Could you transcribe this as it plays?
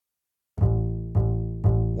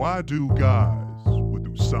Why Do Guys with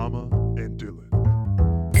Usama and Dylan.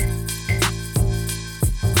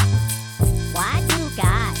 Why do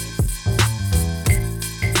guys?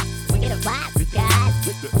 We get a why do guys?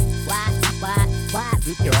 Why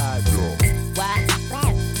do guys?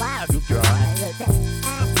 Why do guys?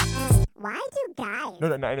 Why do guys?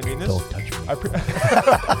 No, I didn't mean this. Don't touch me.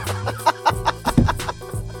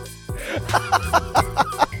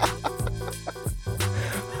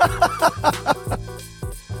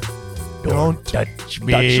 Don't touch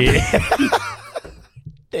me.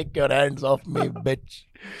 Take your hands off me, bitch.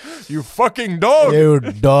 You fucking dog. You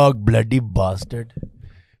dog, bloody bastard.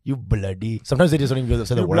 You bloody. Sometimes they just don't even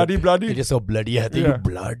say the You word. bloody. They just so bloody. Yeah. Yeah. You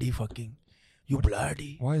bloody fucking. You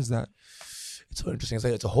bloody. Why is that? It's so interesting.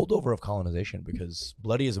 It's a holdover of colonization because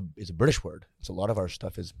bloody is a British word. So a lot of our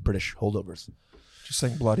stuff is British holdovers. Just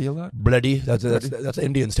saying bloody a lot? Bloody. That's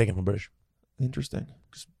Indians taken from British. Interesting.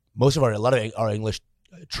 A lot of our English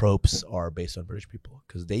tropes are based on British people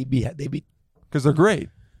because they be Because they're great.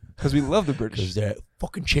 Because we love the British. because they're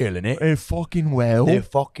fucking chilling it. They're fucking well. They're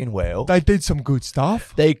fucking well. They did some good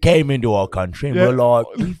stuff. They came into our country and Yeah.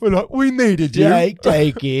 we're like, we needed you.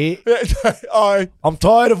 take it. I I'm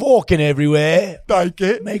tired of walking everywhere. take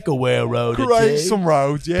it. Make a railroad. or Create two. some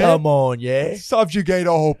roads, yeah. Come on, yeah. Subjugate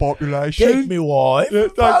our whole population. Take me wife. Yeah,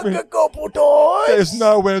 take Fuck me. a couple times. There's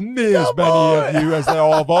nowhere near as Come many on. of you as there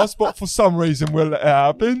are of us, but for some reason we'll let it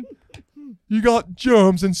happen. You got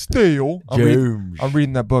germs and steel. Germs. I'm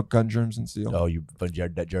reading that book, Gun, Germs, and Steel. Oh, you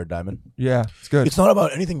Jared Diamond. Yeah, it's good. It's not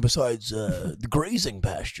about anything besides the grazing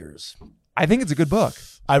pastures. I think it's a good book.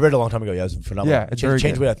 I read it a long time ago. Yeah, it was phenomenal. Yeah, it's very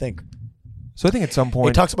changed good. the way I think. So I think at some point,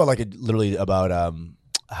 It talks about literally about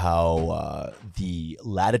how the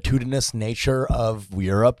latitudinous nature of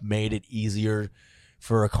Europe made it easier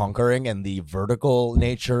for conquering, and the vertical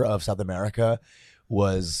nature of South America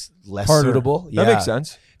was less harder. suitable. That makes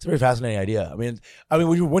sense. It's a very fascinating idea. I mean,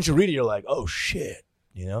 once you read it, you're like, oh shit,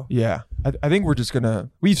 you know Yeah, I think we're just gonna.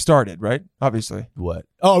 We've started, right? Obviously. what?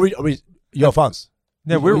 Oh, are we yo, Fonz.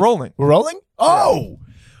 Yeah, we're rolling. We're rolling. Oh,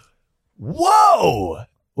 whoa!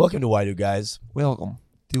 Welcome to Why Do Guys, Welcome.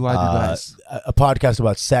 Do I do guys? a podcast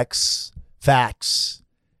about sex, facts,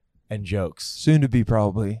 and jokes. Soon to be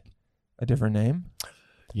probably a different name.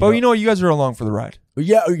 You But know- you know, you guys are along for the ride.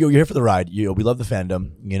 Yeah, you're here for the ride. We love the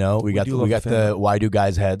fandom. You know, we got do the, love we got the the fandom. Why Do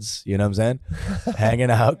Guys heads. You know what I'm saying? Hanging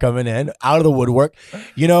out, coming in, out of the woodwork.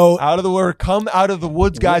 You know, Out of the word, come out of the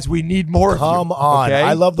woods, guys. We need more. come of you, on. okay?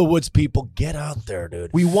 I love the woods people. Get out there,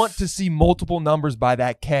 dude. We want to see multiple numbers by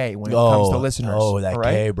that K when it comes to listeners. Oh, that all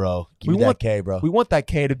right? K, bro. Give We me that want- K, bro. We want that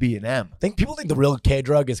K to be an M. People think the real K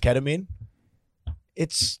drug is ketamine.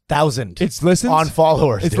 It's 1,000. It's listens on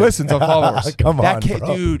followers. It's dude. listens on followers. Come on, that K,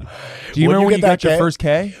 bro. dude. Do you When remember when you got that your K- first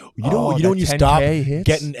K? You know that when you 10K stop hits?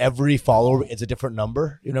 getting every follower, it's a different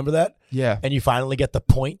number. You remember that? Yeah. And you finally get the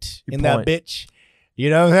point Your in point. that bitch. You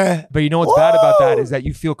know what I'm saying? But you know what's bad about that Whoa! is that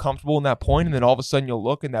you feel comfortable in that point, and then all of a sudden you'll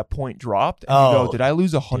look and that point dropped, and you Oh, go, "Did I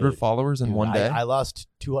lose 100 dude. followers in Dude, one day?" I lost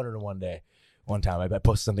 200 in one day. One time I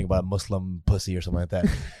posted something about a Muslim pussy or something like that.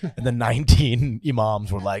 And then 19 imams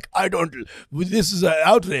were like, this is an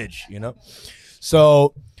outrage, you know?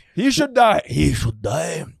 So He should die. he should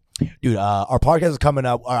die. Dude, our podcast is coming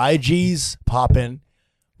up. Our IG's popping.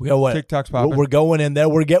 We got what? TikTok's popping. We're going in there.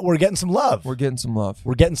 We're getting some love. We're getting some love.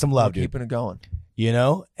 We're getting some love, We're dude. keeping it going. You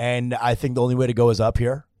know? And I think the only way to go is up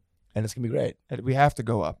here. And it's going to be great. And we have to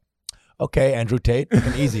go up. Okay, Andrew Tate.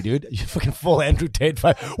 Fucking easy, dude. You fucking full Andrew Tate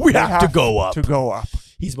fight. We have to go up. To go up.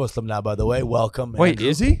 He's Muslim now, by the way. Welcome. Wait, Andrew.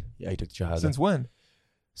 is he? Yeah, he took the Shahada. Since when?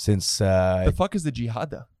 Since The fuck is the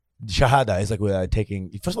jihad? Shahada is like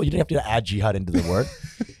taking. First of all, you didn't have to add jihad into the word.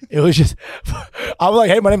 It was just. I was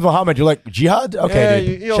like, "Hey, my name's Muhammad." You're like, "Jihad? Okay,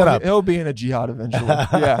 dude, he'll, shut up." He'll be in a jihad eventually.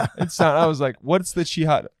 Yeah, it's not. I was like, "What's the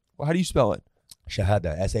jihad? How do you spell it?"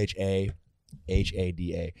 Shahada,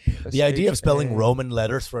 SHAHADA. The idea of spelling Roman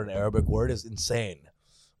letters for an Arabic word is insane.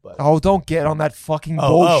 But Oh, don't get on that fucking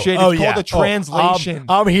bullshit. It's yeah. called a translation.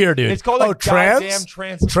 I'm here, dude. It's called a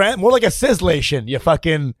goddamn More like a sizzlation.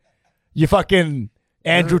 You fucking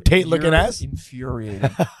Andrew Tate looking You're ass. infuriating.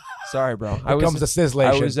 Sorry, bro. Here comes the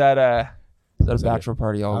sizzlation. I was at a Sorry. bachelor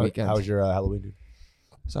party all weekend. How was your Halloween, dude?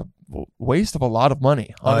 It's a waste of a lot of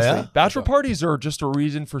money, honestly. yeah? Bachelor parties are just a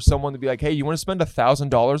reason for someone to be like, "Hey, you want to spend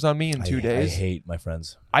 $1,000 on me in 2 days?" I hate my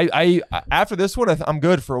friends. I after this one, I'm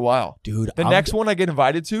good for a while. Dude, The next one I get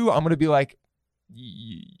invited to, I'm gonna be like,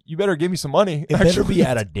 "You better give me some money." It better actually. be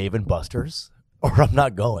at a Dave and Buster's, or I'm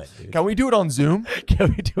not going, dude. Can we do it on Zoom? Can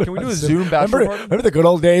we do it? Can we on do a Zoom bachelor remember, party? remember the good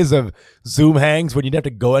old days of Zoom hangs when you didn't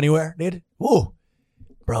have to go anywhere, dude? Woo,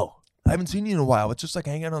 bro. I haven't seen you in a while. It's just like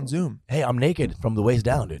hanging out on Zoom. Hey, I'm naked from the waist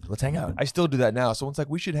down, dude. Let's hang out. I still do that now. Someone's like,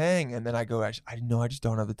 we should hang. And then I go, I know I just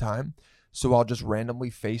don't have the time. So I'll just randomly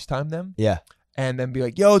FaceTime them. Yeah. And then be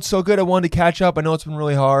like, yo, it's so good. I wanted to catch up. I know it's been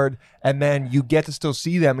really hard. And then you get to still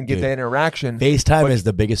see them and get that interaction. FaceTime is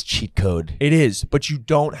the biggest cheat code. It is. But you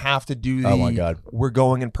don't have to do the, oh my God, we're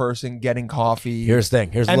going in person, getting coffee. Here's the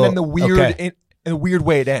thing. Then the weird, in a weird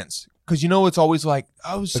way it ends. Because it's always like,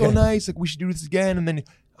 oh, it was so nice. Like, we should do this again. And then,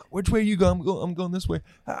 which way you go? I'm going this way.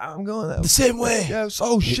 I'm going that way. The same way. Yeah.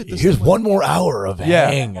 Oh, shit. Here's one more hour of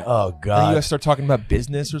hang. Oh, God. And you guys start talking about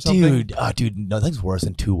business or something? Dude, nothing's worse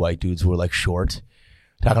than two white dudes who are like short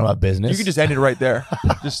talking about business. You can just end it right there.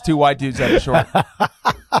 Just two white dudes that are short.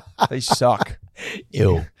 They suck.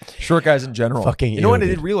 Ew. Short guys in general. Fucking you know what I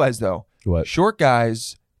dude. didn't realize, though? What? Short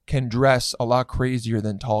guys can dress a lot crazier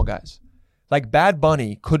than tall guys. Like Bad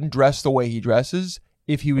Bunny couldn't dress the way he dresses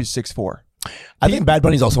if he was 6'4". I think Bad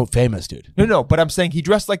Bunny's also famous, dude. No, but I'm saying he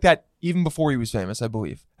dressed like that even before he was famous, I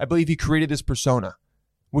believe. I believe he created this persona,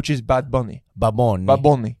 which is Bad Bunny. Baboni.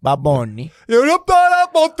 Baboni. Baboni. Dude, that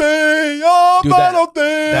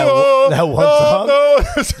one song.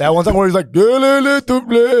 That one song where he's like,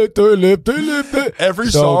 every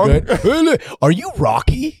so song. Good. Are you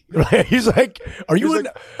Rocky? He's like, are you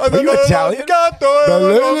Italian?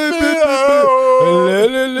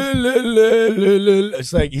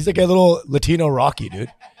 It's like he's like a little Latino Rocky,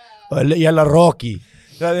 dude. Yella Rocky.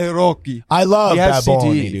 Rocky. I love He has Bad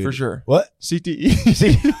Bunny, CTE dude. for sure. What? CTE.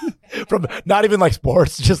 See, from not even like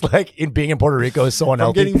sports, just like in being in Puerto Rico is so I'm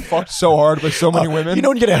unhealthy. getting fucked so hard by so many women. You know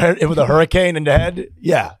when you get hit with a hurricane in the head?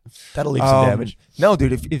 Yeah, that'll leave some damage. No,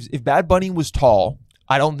 dude. If Bad Bunny was tall,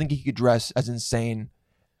 I don't think he could dress as insane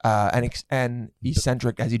and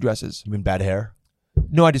eccentric as he dresses. You mean bad hair?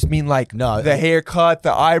 No, I just mean like the haircut,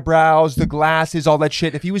 the eyebrows, the glasses, all that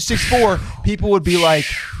shit. If he was 6'4", people would be like,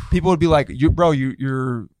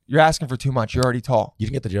 you're asking for too much. You're already tall. You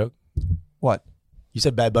didn't get the joke? What? You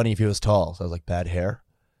said Bad Bunny if he was tall, so I was like, bad hair?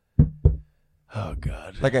 Oh,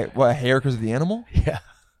 God. Like a hair because of the animal? Yeah.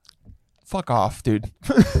 Fuck off, dude.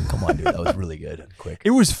 Come on, dude. That was really good and quick.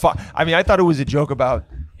 It was fun. I mean, I thought it was a joke about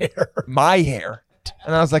Hair. my hair.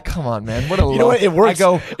 And I was like, come on, man. What a low. You know what? It works.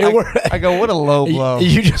 I go, what a low blow.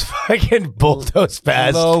 You just fucking bulldoze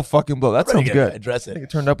fast. Low fucking blow. That sounds good. Address I think it. it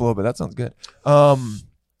turned up a little bit. That sounds good.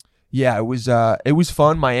 Yeah, it was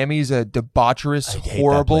fun. Miami's a debaucherous,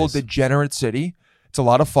 horrible, degenerate city. It's a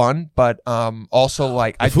lot of fun, but also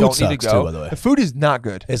like I don't need to go. Too, by the way. The food is not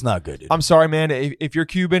good. It's not good, dude. I'm sorry, man. If you're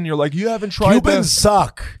Cuban, you're like, you haven't tried Cubans this.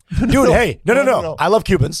 suck. Dude, hey. No. I love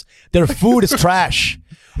Cubans. Their food is trash.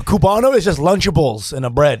 Cubano is just Lunchables and a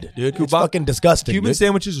bread, dude. It's fucking disgusting. Cuban dude.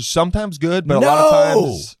 sandwiches are sometimes good, but a lot of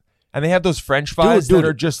times... And they have those French fries that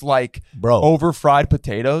are just like over fried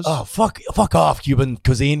potatoes. Oh, fuck off, Cuban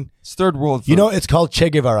cuisine. It's third world food. You know, it's called Che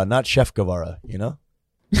Guevara, not Chef Guevara, you know?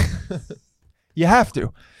 You have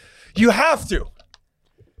to. You have to.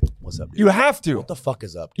 What's up, dude? You have to. What the fuck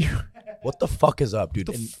is up, dude? What the fuck is up, dude?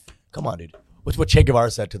 Come on, dude. What's what Che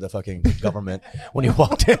Guevara said to the fucking government when he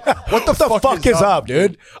walked in? What the fuck is up,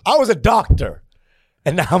 dude? I was a doctor.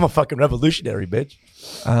 And now I'm a fucking revolutionary, bitch.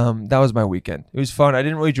 That was my weekend. It was fun. I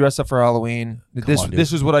didn't really dress up for Halloween.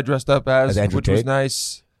 This was what I dressed up as which was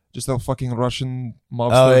nice. Just a fucking Russian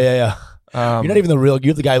mobster. Oh, yeah. You're not even the real...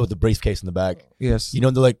 You're the guy with the briefcase in the back. Yes. You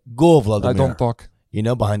know, they're like, go, Vladimir. I don't talk. You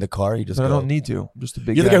know, behind the car, you just But go. I don't need to. I'm just a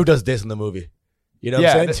big You're the guy who does this in the movie. You know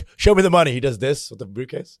what I'm saying? Show me the money. He does this with the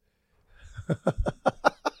briefcase.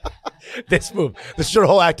 This move. This is your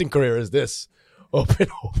whole acting career is this. Open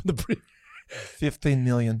the briefcase. 15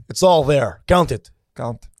 million. It's all there. Count it.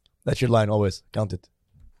 Count. That's your line always. Count it.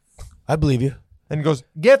 I believe you. And he goes,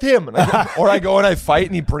 get him. And I go and I fight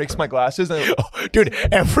and he breaks my glasses. And dude,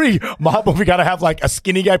 every mob movie gotta have like a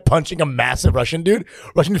skinny guy punching a massive Russian dude.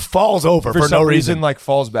 Russian dude falls over for no reason. Like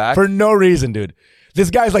falls back. For no reason, dude. This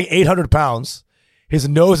guy's like 800 pounds. His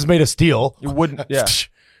nose is made of steel. You wouldn't, yeah.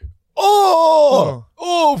 Oh!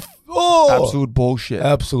 Absolute bullshit.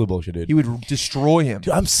 Absolute bullshit, dude. He would destroy him.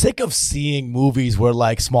 Dude, I'm sick of seeing movies where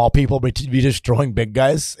like small people be destroying big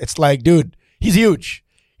guys. It's like, dude, he's huge.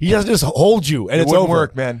 He doesn't just hold you and it it's wouldn't over.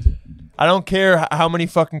 work, man. I don't care how many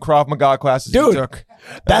fucking Krav Maga classes you took.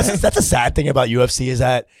 That's a sad thing about UFC is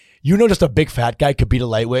that just a big fat guy could beat a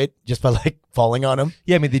lightweight just by like falling on him.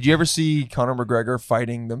 Yeah, I mean, did you ever see Conor McGregor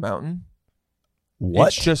fighting the Mountain? What?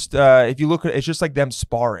 It's just if you look at it, it's just like them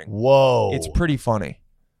sparring. Whoa. It's pretty funny.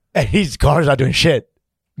 And Conor's not doing shit.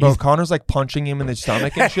 No, Conor's like punching him in the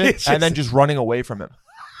stomach and shit, and then just running away from him.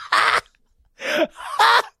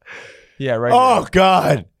 Yeah, right. Oh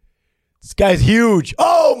God. This guy's huge.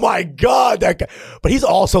 Oh my God, that guy. But he's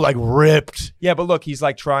also like ripped. Yeah, but look, he's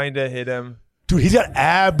like trying to hit him. Dude, he's got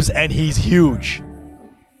abs and he's huge.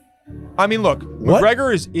 I mean, look, What?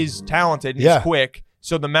 McGregor is talented and Yeah. he's quick.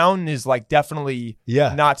 So the mountain is like definitely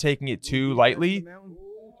Yeah. not taking it too lightly.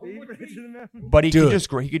 But he Dude. could just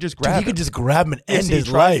grab Dude, him. he could just grab him and Yes, end he his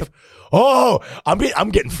tries life. Oh, I'm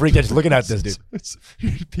getting freaked out just looking at this, dude.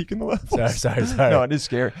 You're peeking the levels. Sorry. No, it is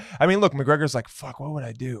scary. I mean, look, McGregor's like, fuck, what would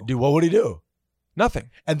I do? Dude, what would he do? Nothing.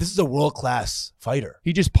 And this is a world-class fighter.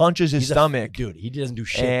 He just punches his He's stomach. Dude, he doesn't do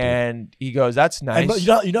shit, dude. And he goes, that's nice.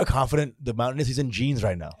 And you know how confident the mountain is? He's in jeans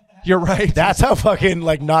right now. You're right. That's how fucking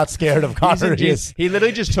like not scared of He's Connor in he jeans. is. He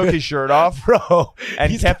literally just took his shirt off Bro.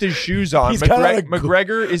 and he's- kept his shoes on. he's got a-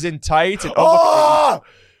 McGregor is in tights. And Oh!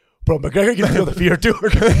 Bro, McGregor can feel the fear too.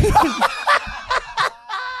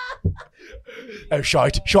 Oh,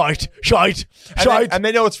 shite. and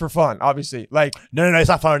they know it's for fun, obviously. Like, No, it's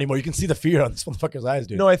not fun anymore. You can see the fear on this motherfucker's eyes,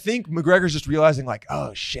 dude. no, I think McGregor's just realizing, like,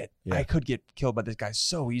 oh shit, Yeah. I could get killed by this guy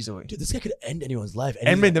so easily. Dude, this guy could end anyone's life. And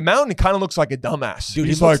I mean, the mountain kind of looks like a dumbass. dude,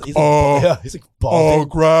 he's he like, looks- oh, yeah, he's like oh, balding.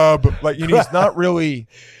 grab. Like, you know, he's not really.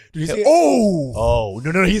 Dude, he's- Oh, Oh,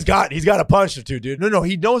 no, he's got a punch or two, dude. no,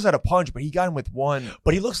 he knows how to punch, but he got him with one.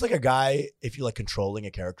 But he looks like a guy if you're like controlling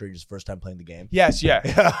a character your first time playing the game. Yes, yeah.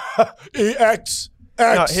 EX.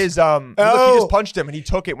 No, his look, he just punched him and he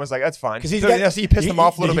took it and was like, that's fine. Because he's So, got, yes, he pissed him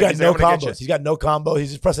off a little bit. He's He's got no like, I'm gonna get combos. He's got no combo. He's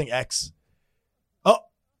just pressing X. Oh,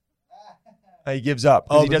 you. He gives up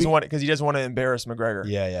Oh, because he doesn't want to embarrass McGregor.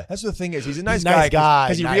 yeah. That's the thing is he's a He's nice a nice guy,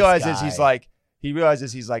 because he nice realizes guy. he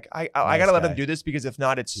realizes he's like I Nice gotta let guy. him do this because if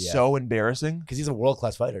not it's Yeah. so embarrassing. Because he's a world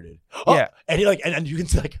class fighter, dude. Yeah. and he like and you can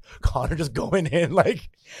see like Connor just going in like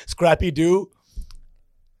Scrappy Doo.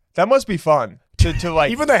 That must be fun to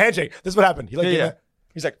like Even the handshake. This is what happened. He like yeah, gave yeah. a-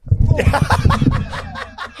 He's like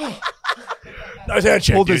nice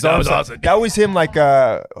handshake. pulled Dude, his that arms was out. awesome. That was him like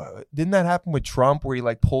didn't that happen with Trump where he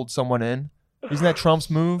like pulled someone in? Isn't that Trump's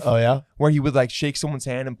move? Oh yeah. Where he would like shake someone's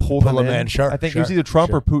hand and pull Pull them them in, sure, I think it sure, was either Trump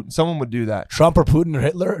sure. or Putin. Someone would do that. Trump or Putin or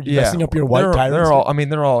Hitler? Are you messing up your white they're, tyrants? They're all. I mean,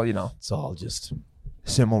 they're all It's all just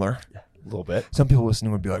similar. a little bit. Some people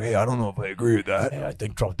listening would be like, "Hey, I don't know if I agree with that." Yeah, I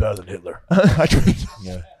think Trump's better than Hitler.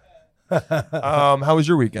 Yeah. How was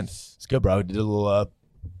your weekend? It's good, bro. I did a little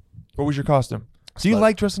What was your costume? So you Slut.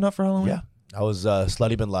 like dressing up for Halloween? yeah. I was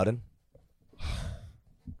Slutty Bin Laden.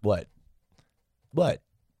 What?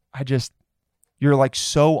 You're like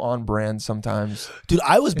so on brand sometimes. Dude,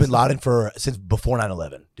 I was Bin Laden since before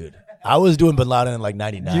 9/11, dude. I was doing Bin Laden in like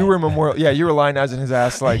 99. You were you were Lionizing his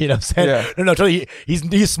ass like you know what I'm saying? Yeah. No, tell you,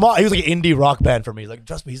 he's small. He was like an indie rock band for me. He's like,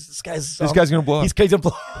 trust me, this guy's gonna blow up. He's gonna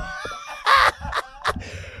blow.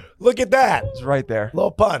 Look at that. It's right there.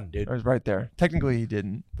 Little pun, It dude. was right there. Technically he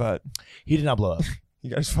didn't, but He did not blow up. he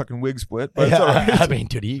got his fucking wig split. But Yeah, it's all right. I mean,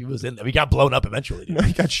 dude, he was in. He got blown up eventually. Dude.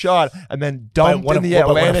 He got shot and then By dumped in the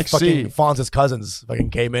Atlantic Sea. Fonz's cousins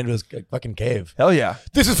fucking came into his fucking cave. Hell yeah.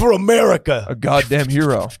 This is for America. A goddamn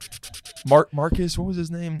hero. Marcus, what was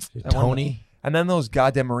his name? That one- Tony. And then those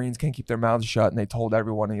goddamn Marines can't keep their mouths shut, and they told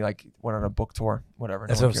everyone. And he like went on a book tour, whatever.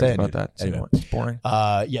 That's no what one I'm cares saying, about dude. that. Anyway. It's boring.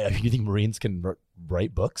 Yeah. You think Marines can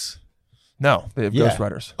write books? No, they have Yeah.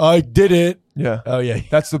 ghostwriters. I did it. Yeah, Oh yeah.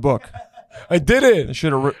 that's the book. I did They it.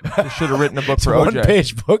 should have written a book It's for a OJ.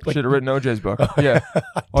 one-page book. Like, Should have written OJ's book. Yeah,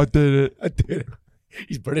 I did it. I did it.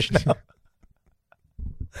 He's British now.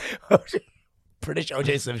 British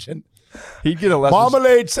OJ Simpson. He'd get a lesser.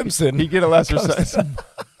 Marmalade Simpson. He'd get a lesser sentence.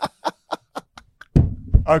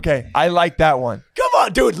 Okay, I like that one. Come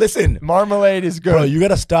on, dude. Listen. Marmalade is good. Bro, you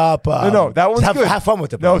gotta stop. no, that one's have, good. Have fun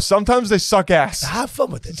with it. Bro. No, sometimes they suck ass. have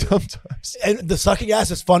fun with it. Sometimes. And the sucking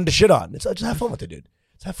ass is fun to shit on. It's just have fun with it, dude.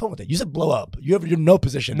 Just have fun with it. You said blow up. You're in no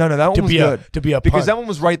position. No, that one to was be good. To be a Because pun. that one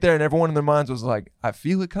was right there, and everyone in their minds was like, "I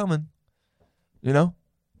feel it coming." You know.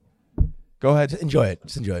 Go ahead. Just enjoy it.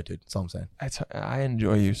 Just enjoy it, dude. That's all I'm saying. I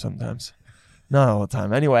enjoy you sometimes. Not all the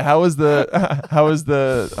time. Anyway, how was the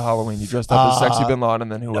Halloween? You dressed up as Sexy Bin Laden, and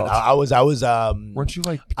then who No, else? I was Weren't you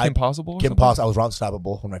like Kim Possible? or Kim something? Possible. I was Ron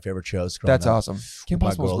Stoppable, one of my favorite shows. growing That's up. awesome. Kim My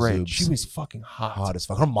Possible was girl great. Zoobs. She was fucking hot. Hot as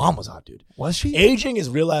fuck. Her mom was hot, dude. Was she? Aging is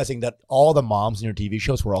realizing that all the moms in your TV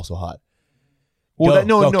shows were also hot. Well,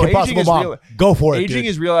 Go, no. Kim Aging Possible is mom. real. Go for it, Aging dude.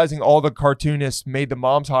 is realizing all the cartoonists made the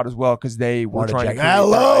moms hot as well because they were Wanna trying to check- create their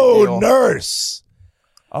Hello, ideal. nurse.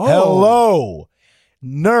 Oh. Hello,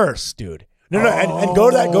 nurse, dude. No, and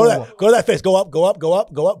go to that face. Go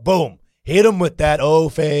up. Boom. Hit him with that O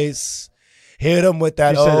face. Hit him with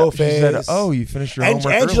that O She face. said, "Oh, you finished your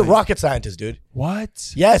homework and she's a early." rocket scientist, dude.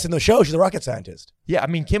 What? Yes, in the show, she's a rocket scientist. Yeah, I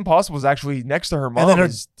mean, Kim Possible was actually next to her mom. then her-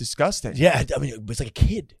 is disgusting. Yeah, I mean, it's like a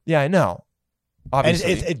kid. Yeah, I know.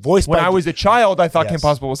 Obviously, And it's voiced when by I was a child, I thought Yes. Kim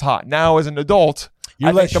Possible was hot. Now, as an adult, You're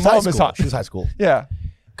I like, think the she's high mom is school. hot. She was high school. Yeah,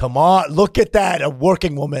 Come on, look at that, a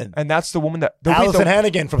working woman. and that's the woman that Allison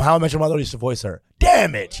Hannigan from How I Met Your Mother used to voice her.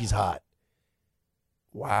 Damn it, she's hot.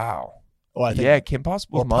 Wow. Oh, I think, Yeah, Kim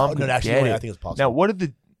Possible's or mom. no, could actually, get no, it. I think it's possible. Now, what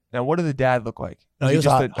did the dad look like? No, he was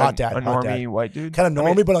just hot dad, a hot normie dad. white dude. Kind of I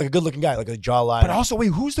mean, normie, but like a good looking guy, like a jawline. but also, wait,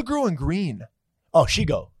 who's the girl in green? Oh,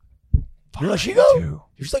 Shigo. You know Fuck, Shigo? dude.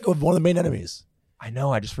 She's like one of the main enemies. I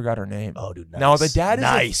know. I just forgot her name. Oh, dude, nice. Now the dad is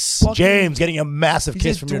nice. a fucking- James getting a massive He's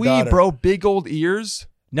kiss a from your dweeb, daughter, bro. Big old ears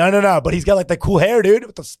No, but he's got like the cool hair, dude,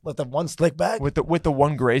 with the one slick back. with the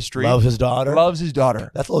one gray streak. Loves his daughter. Loves his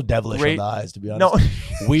daughter. That's a little devilish Great- on the eyes, to be honest.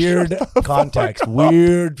 No, Weird context.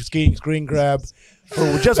 Weird screen grab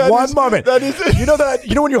for just That one is- moment. that is it. You know that.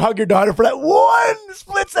 You know when you hug your daughter for that one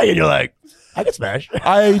split second, you're like, I can smash.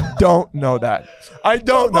 I don't know that. I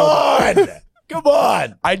don't Come know. That. on, come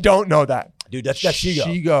on, I don't know that. dude. That's Shigo.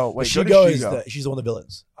 Shigo. Wait, go to Shigo is Shigo. she's one of the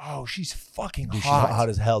villains. Oh, she's fucking Dude, she's hot. hot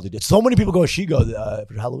as hell, dude. So many people go Shigo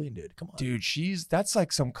for Halloween, dude. Come on. Dude, that's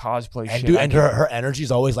like some cosplay And shit. dude, I and can't- her energy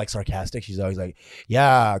is always like sarcastic. She's always like,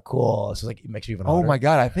 "Yeah, cool." So like, it makes you even. Oh hotter. my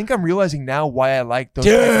god, I think I'm realizing now why I like those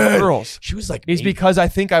type of Dude! girls. She was like, Is eight- because I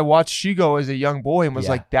think I watched Shigo as a young boy and was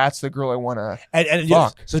Yeah. like, that's the girl I want to. and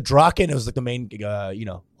Fuck. so Draken was like the main,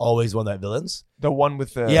 always one of the villains. The one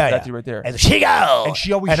with the Yeah, that yeah. dude right there. And Shigo, And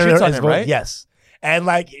she always And shits on his him, voice- right? Yes, and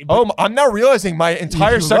like, Oh, I'm now realizing my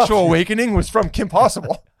entire You love sexual it. awakening was from Kim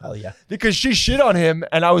Possible hell yeah, because she shit on him,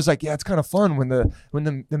 and I was like, yeah, it's kind of fun when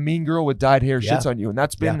the mean girl with dyed hair Yeah. shits on you, and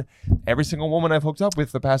that's been every single woman I've hooked up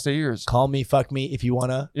with the past 8 years. call me, fuck me if you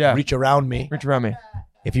wanna. Yeah. Reach around me Reach around me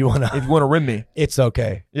if you wanna. if you want to rim me. It's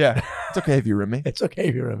okay. Yeah, it's okay if you rim me. It's okay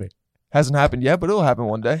if you rim me. Hasn't happened yet, but it'll happen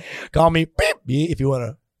one day. Call me beep, if you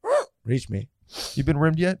wanna reach me. You been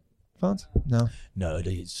rimmed yet, Fonz? No. No,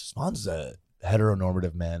 dude, Swan's a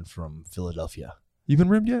heteronormative man from Philadelphia. You been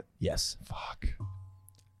rimmed yet? Yes, Fuck.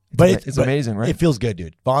 but It's amazing, right? It feels good,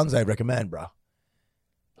 dude. Bonds, I recommend, bro.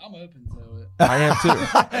 I'm open to it. I am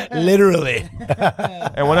too. Literally.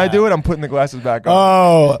 And when I do it, I'm putting the glasses back on.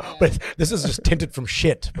 Oh, but this is just tinted from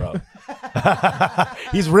shit, bro.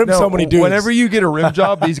 He's rimmed No, so many dudes. Whenever you get a rim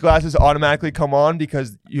job, these glasses automatically come on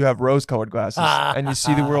because you have rose-colored glasses and you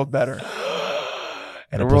see the world better. and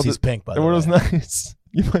the the world pussy's is- pink, by The the way. world is nice.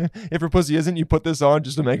 If your pussy isn't, you put this on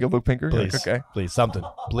just to make it look pinker. Like, Please, okay. please, something,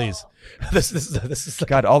 please. This is like,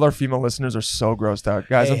 God, all our female listeners are so grossed out.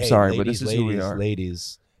 Guys, Hey, I'm hey, sorry, but ladies, this is who we ladies, are.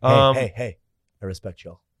 Ladies, Um, hey, I respect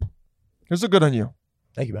y'all. This look good on you.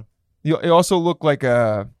 Thank you, man. You also look like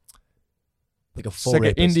a Like a full like an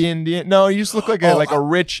rapist. Indian. No, you just look like a Oh, like a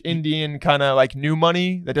rich Indian kind of like new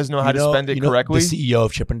money that doesn't know how to spend it correctly. The CEO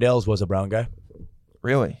of Chippendales was a brown guy.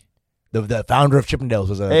 Really? The founder of Chippendales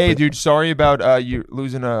was a. Hey, dude, sorry about you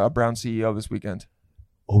losing a brown CEO this weekend.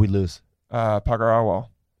 Oh, we lose. Parker Arwal.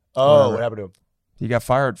 Oh, Or- what happened to him? He got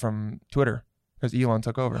fired from Twitter because Elon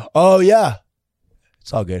took over. Oh yeah,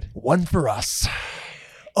 it's all good. One for us.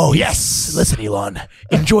 Oh yes, listen, Elon,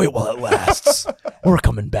 enjoy it while it lasts. We're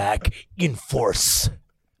coming back in force,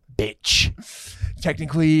 bitch.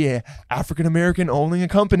 Technically, African American owning a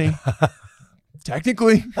company.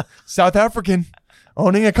 Technically, South African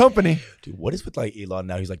owning a company. Dude, what is with like Elon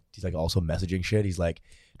now? He's like also messaging shit. He's like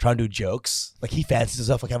trying to do jokes. Like he fancies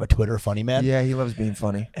himself like kind of a Twitter funny man. Yeah, he loves being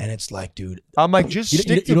funny. And it's like, dude, I'm like, just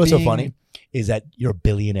stick to you know what's so being- funny is that you're a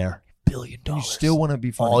billionaire, $1 billion. You still want to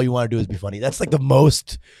be funny. all you want to do is be funny. That's like the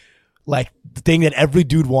most like the thing that every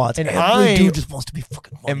dude wants. And every I dude just wants to be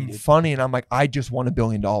fucking funny. am Dude. funny, and I'm like, I just won $1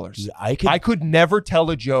 billion. Dude, I could never tell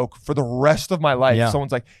a joke for the rest of my life. Yeah.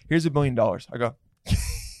 Someone's like, here's $1 billion. I go,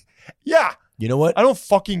 yeah, You know what? I don't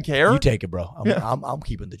fucking care. You take it, bro. Yeah. I'm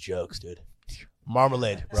keeping the jokes, dude.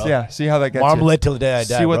 Marmalade, bro. Yeah, see how that gets Marmalade till the day I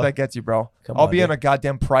die. See what bro. that gets you, bro. Come I'll on, be dude. on a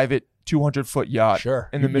goddamn private 200-foot yacht. Sure.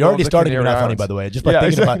 In the You middle already of the started. You're Canary not funny, Islands. by the way. Just by Yeah,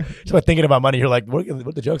 thinking exactly. about just by thinking about money, you're like, where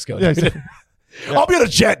the jokes go? Yeah, dude? exactly. I'll be on a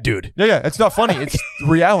jet, dude. Yeah, it's not funny. It's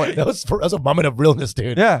reality. That was a moment of realness,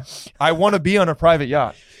 dude. Yeah, I want to be on a private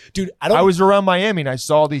yacht. Dude, I don't. I was around Miami and I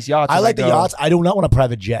saw these yachts. I and like the go, yachts. I do not want a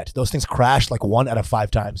private jet. Those things crash like 1 out of 5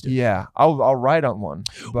 times, dude. Yeah, I'll ride on one.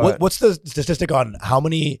 But What's the statistic on how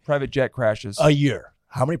many private jet crashes? a year?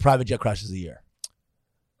 How many private jet crashes a year?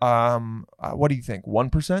 What do you think?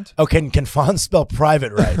 1%? Oh, can Fonz spell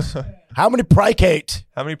private right? How many pricate?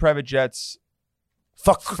 How many private jets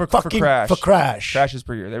Fucking crash. for crash. crashes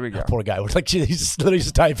per year? There we go. Poor guy. We're like, he's just literally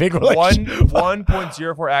just typing. We're like,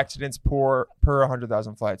 1.04 accidents per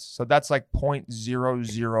 100,000 flights. So that's like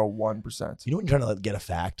 0.001%. You know when you're trying to get a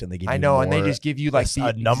fact and they give you I know, and they more- just give you like the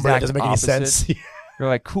a number that exact doesn't make any opposite. sense. You're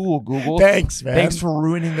like, cool, Google. Thanks, man. Thanks for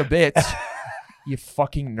ruining the bit. You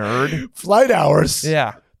fucking nerd. Flight hours.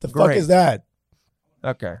 Yeah. The fuck is that?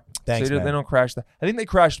 Okay. Thanks, so man. they don't crash that. I think they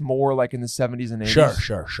crashed more like in the 70s and 80s.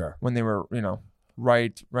 Sure. When they were,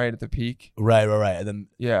 right at the peak. Right. And then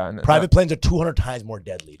Yeah. private planes are 200 times more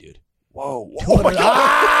deadly, dude. Whoa. 200 my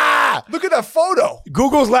God. Look at that photo.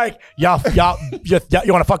 Google's like, you want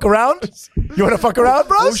to fuck around? You want to fuck around,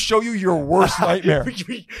 bros? We'll show you your worst nightmare.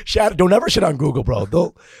 Don't ever shit on Google, bro.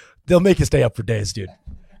 They'll make you stay up for days, dude.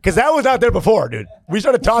 Because that was out there before, dude. We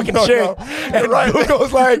started talking shit, and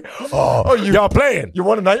Google's like, y'all playing. You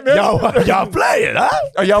want a nightmare? Y'all playing, huh?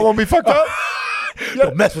 Oh, y'all want me fucked up?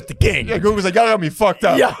 Don't mess with the king. Yeah, Google's like, y'all got me fucked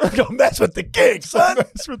up. Yeah, don't mess with the king, son.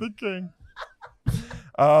 Mess with the king.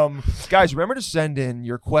 Guys, remember to send in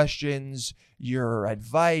your questions, your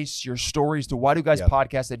advice, your stories to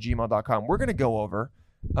whydoguyspodcast@gmail.com. We're going to go over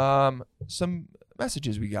some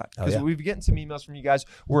messages we got because we've been getting some emails from you guys.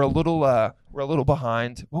 We're a little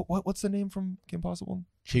behind. What's the name from Kim Possible?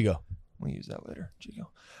 Chigo. We'll use that later.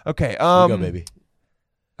 Chigo. Okay. Chigo, baby.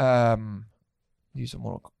 Use some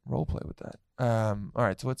little role play with that. All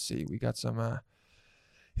right. So let's see. We got some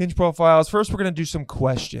Hinge profiles. First, we're gonna do some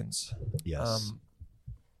questions. Yes.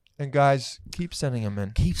 And guys, keep sending them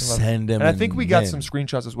in. Keep sending them in. And I think we got some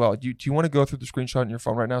screenshots as well. Do you want to go through the screenshot on your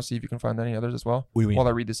phone right now? See if you can find any others as well. What do you mean? While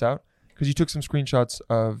I read this out. Because you took some screenshots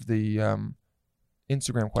of the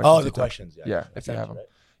Instagram questions. Oh, the questions. Yeah, if you have them. Right?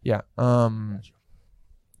 Yeah.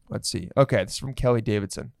 Let's see. Okay, this is from Kelly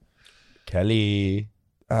Davidson. Kelly.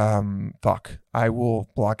 Fuck. I will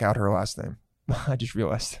block out her last name. I just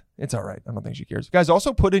realized. It's all right. I don't think she cares. Guys,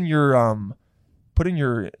 also put in your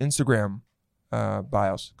Instagram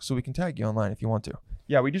bios so we can tag you online if you want to.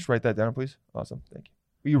 Yeah, we just write that down, please. Awesome. Thank you.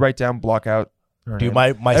 Will you write down, block out? Dude,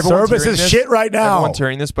 my service is shit right now. Everyone's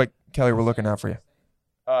hearing this, but Kelly, we're looking out for you.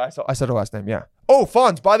 I said her last name, yeah. Oh,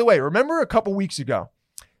 Fonz, by the way, remember a couple weeks ago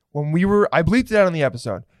when I bleeped it out on the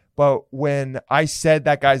episode, but when I said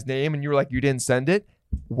that guy's name and you were like, you didn't send it,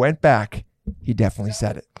 went back, he definitely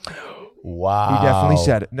said it. Wow. He definitely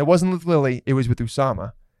said it. And it wasn't with Lily, it was with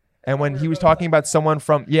Usama. And when he was talking about someone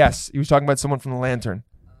from the Lantern,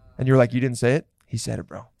 and you were like, you didn't say it? He said it,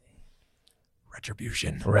 bro.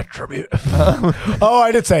 Retribution. Oh,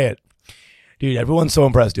 I did say it. Dude, everyone's so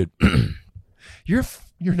impressed, dude. You're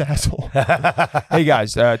an asshole. Hey,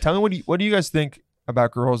 guys, tell me what do you guys think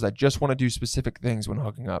about girls that just want to do specific things when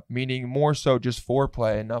hooking up, meaning more so just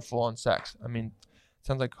foreplay and not full-on sex? I mean, it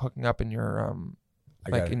sounds like hooking up in your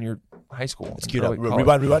in your high school. It's cute.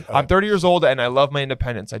 Rewind. I'm 30 years old and I love my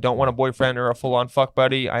independence. I don't want a boyfriend or a full-on fuck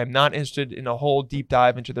buddy. I am not interested in a whole deep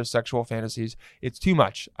dive into their sexual fantasies. It's too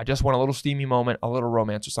much. I just want a little steamy moment, a little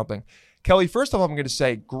romance or something. Kelly, first of all, I'm going to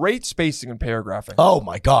say great spacing and paragraphing. Oh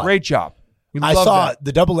my God. Great job. I saw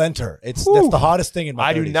the double enter. That's the hottest thing in my 30s.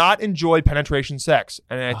 I do not enjoy penetration sex.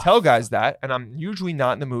 And I tell guys that, and I'm usually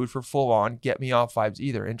not in the mood for full-on get me off vibes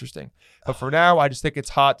either. Interesting. But for now, I just think it's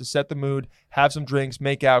hot to set the mood, have some drinks,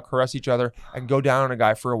 make out, caress each other, and go down on a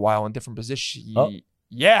guy for a while in different positions. Oh.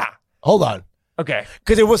 Yeah. Hold on. Okay.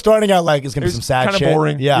 Because it was starting out like it's going to be some sad shit. Kind of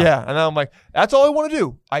boring. Yeah. And then I'm like, that's all I want to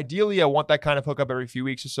do. Ideally, I want that kind of hookup every few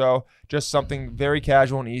weeks or so. Just something very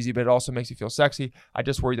casual and easy, but it also makes you feel sexy. I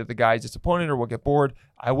just worry that the guy is disappointed or will get bored.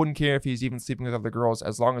 I wouldn't care if he's even sleeping with other girls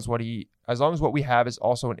as long as what we have is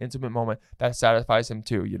also an intimate moment that satisfies him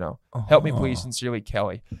too, Help me please, sincerely,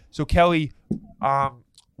 Kelly. So Kelly,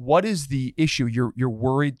 what is the issue? You're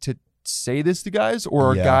worried to say this to guys,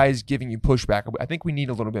 or are guys giving you pushback? I think we need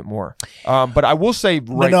a little bit more. But I will say,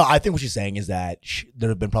 no, I think what she's saying is that there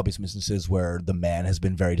have been probably some instances where the man has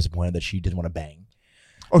been very disappointed that she didn't want to bang.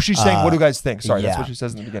 Oh, she's saying, what do guys think? Sorry, that's what she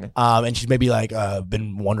says in the beginning. And she's maybe like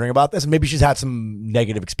been wondering about this, and maybe she's had some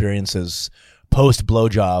negative experiences post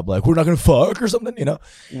blowjob, like we're not gonna fuck or something,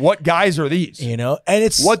 What guys are these? And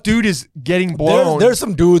it's what dude is getting blown? There's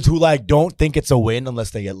some dudes who like don't think it's a win unless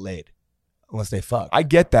they get laid. Unless they fuck. I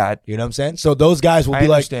get that. You know what I'm saying? So those guys will be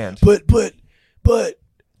understand. Like, but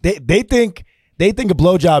they think a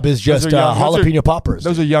blowjob is just jalapeno poppers.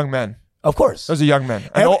 Those are young men. Of course. Those are young men.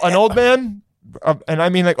 An old man, and I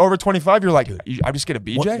mean like over 25, you're like, I just get a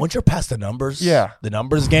BJ? Once you're past the numbers, the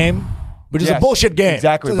numbers game, which is a bullshit game.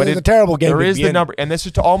 Exactly. But it's a terrible game. There is the number. And this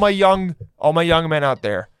is to all my young men out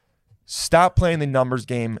there. Stop playing the numbers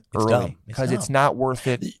game early because it's not worth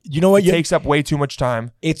it. You know what? It takes up way too much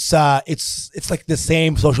time. It's like the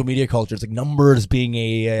same social media culture. It's like numbers being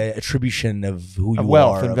a attribution of who you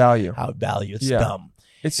wealth are, and value. How value. It's dumb.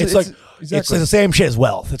 It's like exactly. It's the same shit as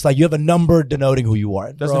wealth. It's like you have a number denoting who you are.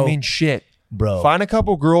 It doesn't mean shit, bro. Find a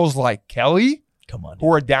couple girls like Kelly, come on,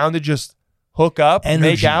 who are down to just hook up, Energy.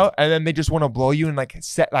 make out, and then they just want to blow you and like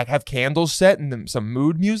set, like have candles set and then some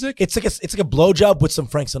mood music. It's like a blowjob with some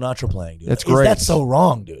Frank Sinatra playing, dude. That's great. That's so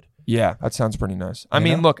wrong, dude. Yeah, that sounds pretty nice. I You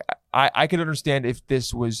mean, know? look, I could understand if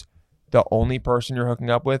this was the only person you're hooking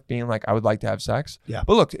up with being like, I would like to have sex. Yeah.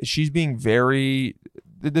 But look, she's being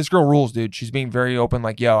this girl rules, dude. She's being very open,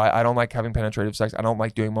 like, yo, I don't like having penetrative sex. I don't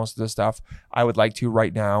like doing most of this stuff. I would like to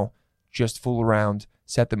right now just fool around,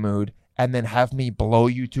 set the mood, and then have me blow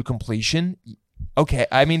you to completion. Okay,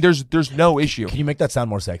 I mean, there's no issue. Can you make that sound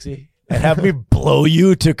more sexy? And have me blow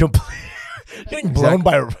you to complete getting blown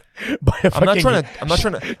by a I'm not fucking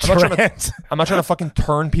trying to fucking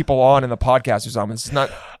turn people on in the podcast or something. It's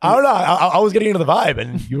not. I don't know. I was getting into the vibe,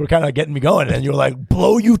 and you were kind of getting me going, and you were like,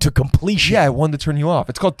 "Blow you to completion." Yeah, I wanted to turn you off.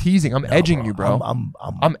 It's called teasing. I'm edging you, bro.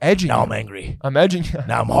 I'm edging Now you. I'm angry. I'm edging you.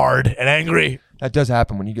 Now I'm hard and angry, That does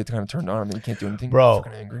happen when you get kind of turned on and then you can't do anything. bro. You're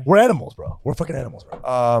fucking angry. We're animals, bro. We're fucking animals,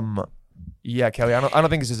 bro. Yeah, Kelly. I don't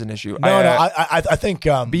think this is an issue. I think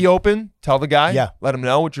Be open. Tell the guy. Yeah. Let him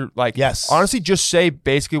know what you're like. Yes. Honestly, just say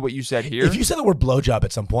basically what you said here. if you say the word blowjob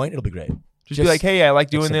at some point, it'll be great. just be like, hey, I like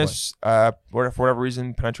doing simple. this. For whatever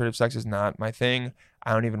reason, penetrative sex is not my thing.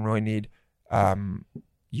 I don't even really need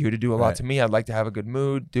you to do a lot Right. to me. I'd like to have a good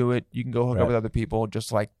mood. Do it. You can go hook Right. up with other people.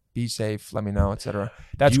 Just like be safe. Let me know, etc.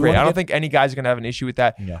 That's Do you great. wanna I don't get- think any guy's gonna have an issue with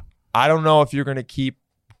that. Yeah. I don't know if you're gonna keep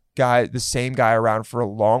the same guy around for a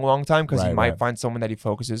long, long time because he Right, might right. find someone that he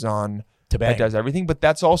focuses on To bang. that does everything. But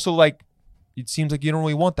that's also like, it seems like you don't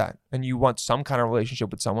really want that, and you want some kind of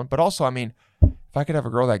relationship with someone. But also, I mean, if I could have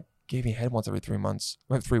a girl that gave me head once every 3 months,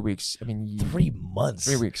 3 weeks. I mean, 3 months.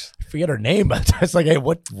 3 weeks. Forget her name. It's like, hey,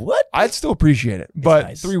 what? I'd still appreciate it, but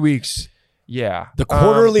nice. 3 weeks, yeah. The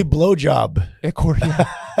quarterly blowjob. A quarter,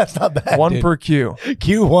 That's not bad. one dude. per Q.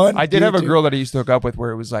 Q1. I did have a Q2. girl that I used to hook up with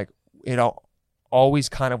where it was like, it always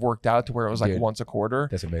kind of worked out to where it was like Dude, once a quarter.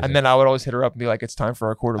 That's amazing. And then I would always hit her up and be like, it's time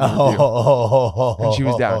for a quarterly review. And she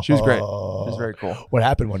was down. She was great. It was very cool. What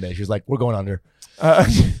happened one day? She was like, we're going under. Uh,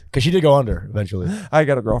 Because she did go under eventually. I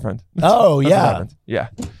got a girlfriend. Oh, That's what yeah. happened. Yeah.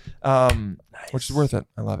 Which is worth it.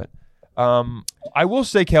 I love it. I will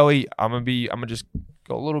say, Kelly, I'm gonna just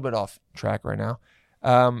go a little bit off track right now.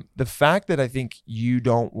 The fact that I think you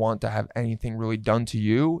don't want to have anything really done to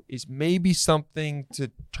you is maybe something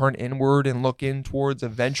to turn inward and look in towards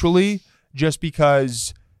eventually, just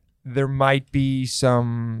because there might be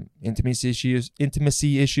some intimacy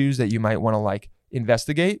issues that you might want to like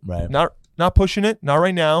investigate. Right. Not pushing it, not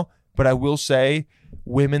right now, but I will say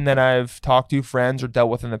women that I've talked to, friends or dealt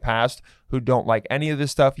with in the past who don't like any of this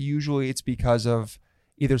stuff, usually it's because of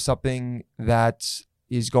either something that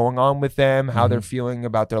is going on with them, how they're feeling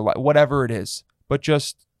about their life, whatever it is. But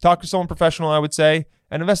just talk to someone professional, I would say,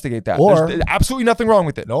 and investigate that. Or- There's absolutely nothing wrong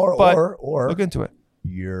with it. But Or look into it.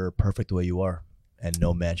 you're perfect the way you are, and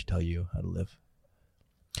no man should tell you how to live.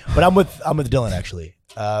 But I'm with Dylan actually.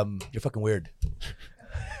 You're fucking weird.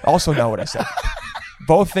 Also not what I said.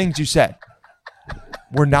 Both things you said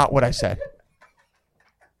were not what I said.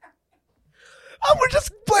 We're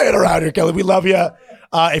just playing around here, Kelly. We love you.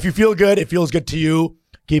 If you feel good, it feels good to you.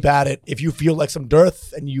 Keep at it. If you feel like some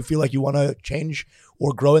dearth and you feel like you want to change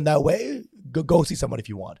or grow in that way, go see someone if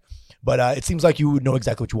you want. But it seems like you know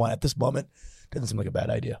exactly what you want at this moment. Doesn't seem like a bad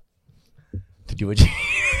idea to do it.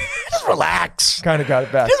 Just relax. Kind of got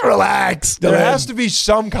it back. Just relax. There has to be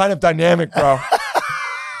some kind of dynamic, bro.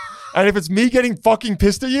 And if it's me getting fucking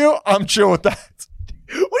pissed at you, I'm chill with that. What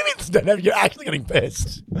do you mean it's dynamic? You're actually getting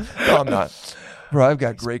pissed. No, I'm not. Bro, I've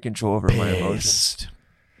got great control over my emotions.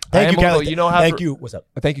 Thank you, I am, Kelly. you know how Thank for- you. What's up?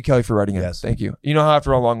 Thank you, Kelly, for writing it. Yes. Thank you. You know how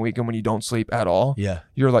after a long weekend when you don't sleep at all, Yeah.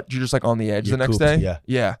 you're just like on the edge You're the next cooped, day?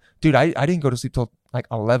 yeah. Dude, I didn't go to sleep till like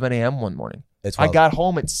 11 a.m. one morning. It's I wild. got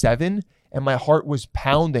home at 7 and my heart was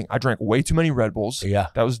pounding. I drank way too many Red Bulls. Yeah.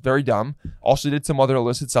 That was very dumb. Also did some other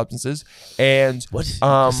illicit substances. And What?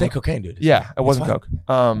 Um, Say cocaine, dude. yeah, it wasn't fine.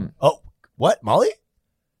 coke. Oh, what? Molly?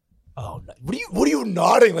 Oh, no. What are you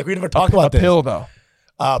nodding? Like we never talked about A this. pill though.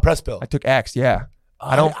 Press pill. I took X, yeah.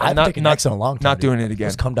 I haven't taken X in a long time. not dude. doing it again.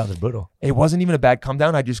 This come down is brutal. It wasn't even a bad come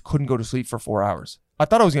down. I just couldn't go to sleep for 4 hours. I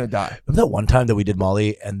thought I was gonna die. Remember that one time that we did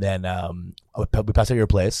Molly and then we passed out your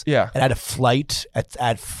place? Yeah. And I had a flight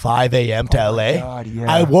at 5 a.m. to LA. God,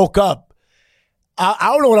 yeah. I woke up. I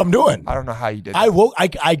don't know what I'm doing. I don't know how you did that. I woke.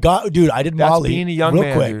 I got, dude. I did That's Molly. being a young real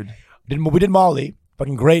man, quick. dude. We did Molly.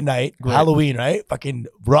 Fucking great night. Great. Halloween, right? Fucking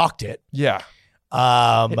rocked it. Yeah.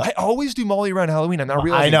 I I always do Molly around Halloween. I'm not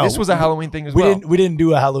realizing know. this was a Halloween thing as we well. didn't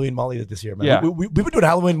do a Halloween Molly this year, man. Yeah. We've been doing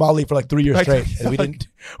Halloween Molly for like 3 years Like- straight, and we never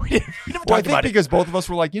Well, I talked think about it. because both of us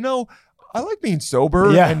were like, I like being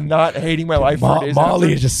sober Yeah. and not hating my life for days Molly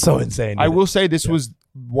after. is just so insane. I dude. will say this was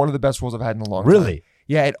one of the best roles I've had in a long time. Really?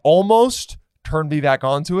 Yeah, it almost turned me back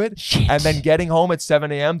onto it. Shit. And then getting home at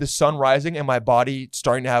 7 a.m., the sun rising and my body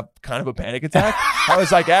starting to have kind of a panic attack. I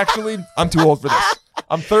was like, actually, I'm too old for this.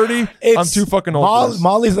 I'm 30. I'm too fucking old for this.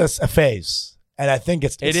 Molly's a phase. And I think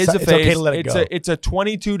it's It is a phase. okay to let it go. It's a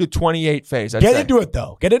 22 to 28 phase. Get into it,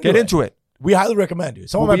 though. Get into it. We highly recommend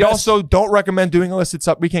it. We also don't recommend doing illicit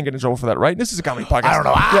stuff. We can't get in trouble for that, right? This is a comedy podcast. I don't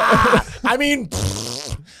know. I mean,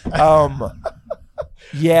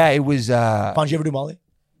 yeah, it was. Fonz, you ever do Molly?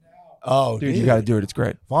 Oh, dude, you got to do it. It's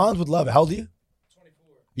great. Fonz would love it. How old are you? 24.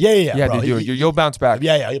 Yeah, bro. Dude, do it. You'll bounce back.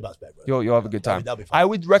 Yeah, you'll bounce back, bro. You'll have a good time. That'll be fun. I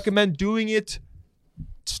would recommend doing it.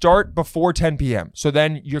 Start before 10 p.m. So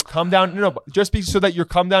then you come down. No, just so that you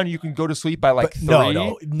come down, you can go to sleep by like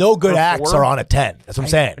 3. No good acts 4. are on at 10. That's what I'm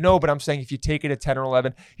saying. No, but I'm saying if you take it at 10 or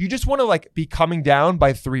 11, you just want to like be coming down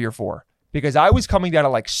by 3 or 4. Because I was coming down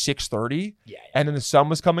at like 6:30, and then the sun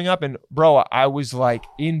was coming up, and bro, I was like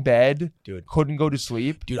in bed, dude, couldn't go to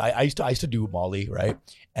sleep. Dude, I used to do Molly, right,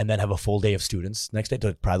 and then have a full day of students next day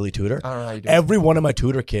to privately tutor. I don't know how you do Every one of my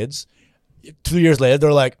tutor kids, 2 years later,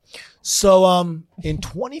 they're like, so in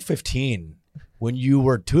 2015, when you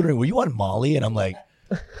were tutoring, were you on Molly? And I'm like,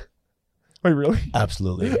 wait, really?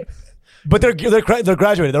 Absolutely. But they're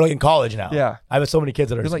graduated. They're like in college now. Yeah. I have so many kids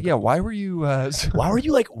that are You're like, yeah, why were you why were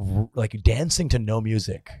you like dancing to no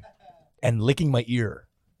music and licking my ear?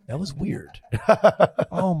 That was weird.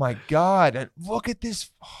 Oh my God. And look at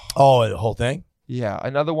this. Oh, the whole thing? Yeah.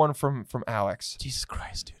 Another one from Alex. Jesus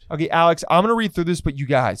Christ, dude. Okay, Alex, I'm gonna read through this, but you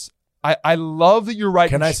guys, I love that you're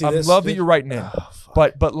writing. Can I see this? I love that you're writing in.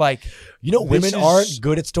 But like, you know, women aren't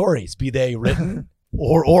good at stories, be they written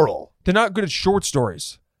or oral. They're not good at short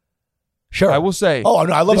stories. Sure, I will say. Oh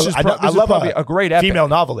no, I love. I love probably a great epic. Female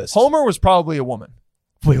novelist. Homer was probably a woman.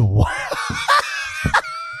 Wait, what?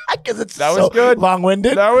 Because it's that so was good.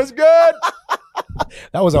 Long-winded. That was good.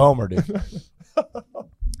 That was a Homer, dude. All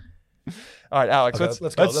right, Alex. Okay,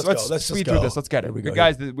 let's speed through this. Let's get it.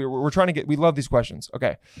 Guys, we're trying to get. We love these questions.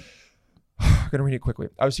 Okay. I'm gonna read it quickly.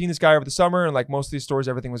 I was seeing this guy over the summer, and like most of these stories,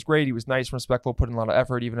 everything was great. He was nice, respectful, put in a lot of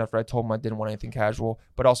effort, even after I told him I didn't want anything casual,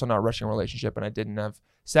 but also not rushing a relationship, and I didn't have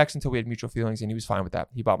sex until we had mutual feelings, and he was fine with that.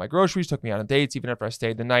 He bought my groceries, took me out on dates, even after I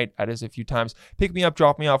stayed the night at his a few times, picked me up,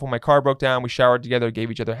 dropped me off when my car broke down. We showered together, gave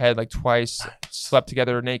each other head like twice, slept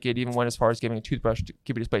together naked, even went as far as giving a toothbrush to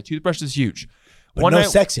keep it displayed. Toothbrush is huge. But no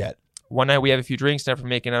sex yet. One night we have a few drinks, and after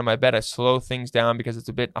making it out of my bed, I slow things down because it's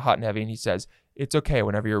a bit hot and heavy, and he says, "It's okay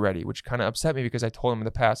whenever you're ready," which kind of upset me because I told him in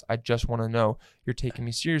the past, I just want to know you're taking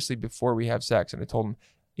me seriously before we have sex. And I told him,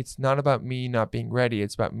 it's not about me not being ready.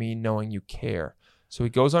 It's about me knowing you care. So he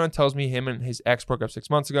goes on and tells me him and his ex broke up 6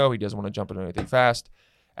 months ago. He doesn't want to jump into anything fast.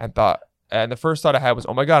 And the first thought I had was,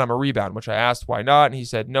 oh my God, I'm a rebound, which I asked why not. And he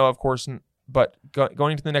said, no, of course. But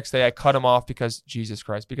going into the next day, I cut him off because, Jesus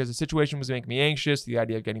Christ, because the situation was making me anxious. The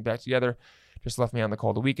idea of getting back together just left me on the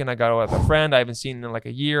cold. The weekend I got out with a friend I haven't seen in like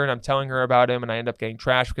a year, and I'm telling her about him, and I end up getting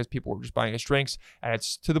trashed because people were just buying us drinks. And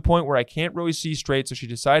it's to the point where I can't really see straight. So she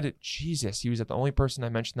decided, Jesus, he was the only person I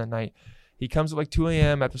mentioned that night. He comes at like 2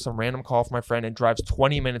 a.m. after some random call from my friend and drives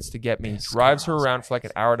 20 minutes to get me. Drives her around for like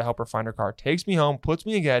an hour to help her find her car. Takes me home, puts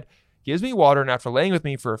me in bed, gives me water, and after laying with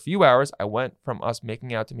me for a few hours, I went from us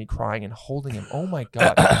making out to me crying and holding him. Oh my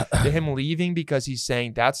God. To him leaving because he's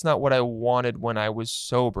saying that's not what I wanted when I was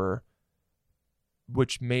sober,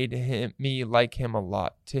 which made me like him a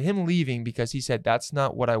lot. To him leaving because he said that's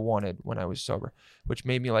not what I wanted when I was sober, which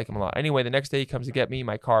made me like him a lot. Anyway, the next day he comes to get me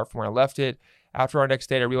my car from where I left it. After our next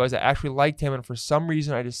date, I realized I actually liked him, and for some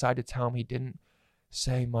reason I decided to tell him he didn't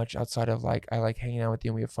say much outside of like, I like hanging out with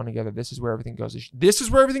you and we have fun together. This is where everything goes to this is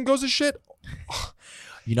where everything goes to shit.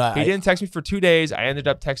 You know, he didn't text me for 2 days. I ended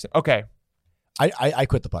up texting. Okay. I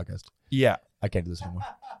quit the podcast. Yeah. I can't do this anymore.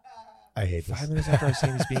 I hate this. 5 minutes after I see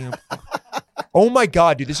him, he's being oh my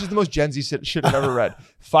God, dude, this is the most Gen Z shit I've ever read.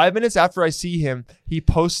 5 minutes after I see him, he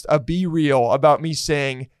posts a B-reel about me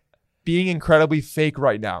saying, being incredibly fake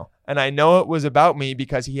right now. And I know it was about me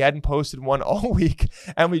because he hadn't posted one all week,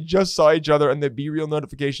 and we just saw each other, and the B-reel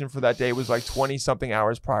notification for that day was like 20-something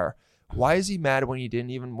hours prior. Why is he mad when he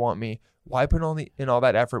didn't even want me? Why put in all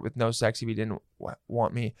that effort with no sex if he didn't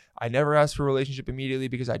want me? I never asked for a relationship immediately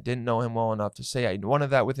because I didn't know him well enough to say I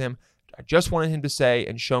wanted that with him. I just wanted him to say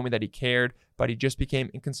and show me that he cared, but he just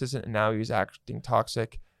became inconsistent, and now he was acting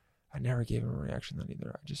toxic. I never gave him a reaction then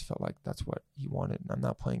either. I just felt like that's what he wanted, and I'm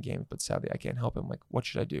not playing games, but sadly I can't help him. Like, what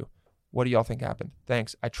should I do? What do y'all think happened?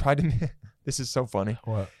 Thanks. I tried to... This is so funny.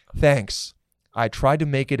 What? Thanks. I tried to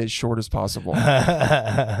make it as short as possible.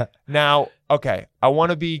 Now, okay, I want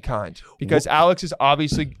to be kind because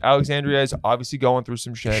Alexandria is obviously going through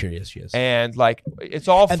some shit. She is. And like, it's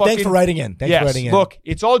all and fucking... thanks for writing in. Look,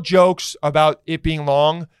 it's all jokes about it being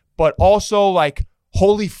long, but also like,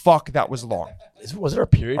 holy fuck, that was long. Was there a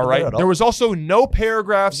period? All in right. there at There all? was also no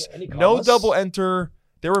paragraphs, Any no commas? double enter.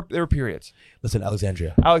 There were periods. Listen,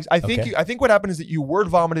 Alexandria. Alex, I think Okay. I think what happened is that you word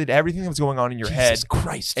vomited everything that was going on in your head. Jesus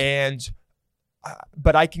Christ. And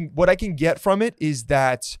but what I can get from it is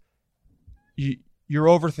that you're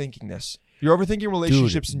overthinking this. You're overthinking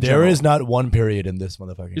relationships Dude, in there general. is not one period in this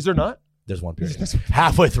motherfucker. Is there not? There's one period.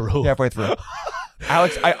 Halfway through. Halfway through.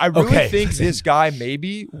 Alex, I really Okay. think this guy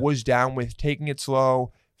maybe was down with taking it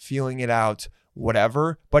slow, feeling it out,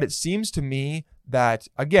 whatever. But it seems to me that,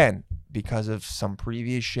 again, because of some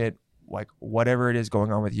previous shit, like whatever it is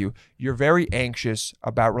going on with you, you're very anxious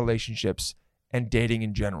about relationships and dating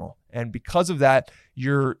in general. And because of that,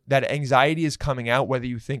 that anxiety is coming out, whether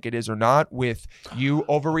you think it is or not, with you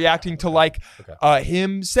overreacting to like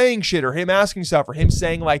him saying shit or him asking stuff or him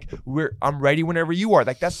saying like, I'm ready whenever you are.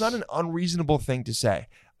 Like, that's not an unreasonable thing to say.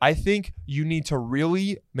 I think you need to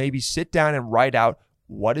really maybe sit down and write out,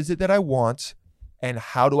 what is it that I want and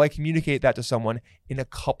how do I communicate that to someone in a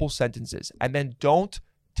couple sentences? And then don't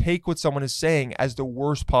take what someone is saying as the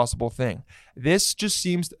worst possible thing. This just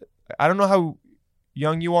seems, I don't know how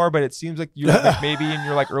young you are, but it seems like you're like maybe in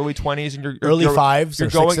your like early 20s and you're Early fives. you're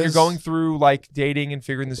or going sixes. you're going through like dating and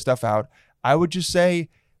figuring this stuff out. I would just say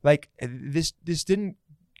like this didn't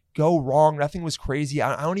go wrong. Nothing was crazy.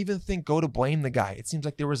 I don't even think go to blame the guy. It seems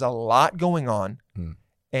like there was a lot going on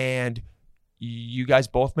and you guys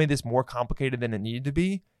both made this more complicated than it needed to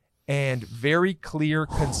be, and very clear,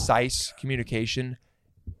 concise communication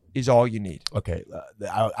is all you need. Okay.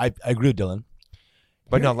 I agree with Dylan.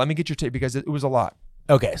 But no, let me get your take because it was a lot.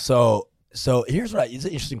 Okay, so here's what it's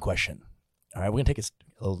an interesting question. All right, we're gonna take it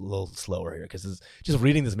a little slower here because just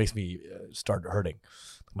reading this makes me start hurting.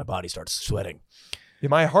 My body starts sweating. Yeah,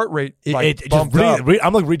 my heart rate It just bumped up.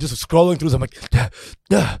 I'm like just scrolling through this. I'm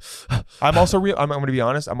like, I'm also I'm going to be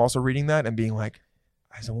honest. I'm also reading that and being like,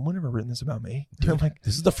 has a woman ever written this about me? I'm like,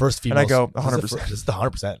 this is the first female. And I go, this 100%. This is the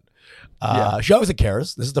 100%. Yeah. She obviously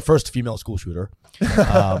cares. This is the first female school shooter.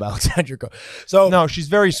 Alexandria. So no, she's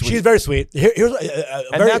very sweet. she's very sweet. Here's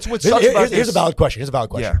that's what sucks about here's a this. valid question. Here's a valid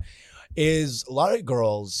question. Yeah. Is a lot of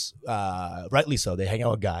girls, rightly so, they hang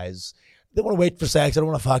out with guys. They want to wait for sex. They don't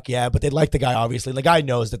want to fuck yet, but they like the guy, obviously. The guy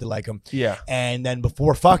knows that they like him. Yeah. And then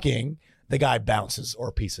before fucking, the guy bounces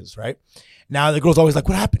or pieces, right? Now the girl's always like,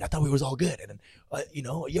 what happened? I thought we was all good. And then,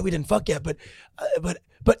 yeah, we didn't fuck yet, but,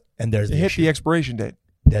 and there's It the hit issue. the expiration date.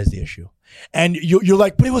 There's the issue. And you're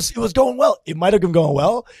like, but it was going well. It might have been going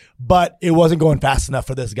well, but it wasn't going fast enough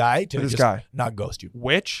for this guy to just not ghost you.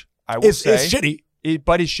 Which I will say. It's shitty.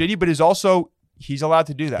 But it's shitty, but is also, he's allowed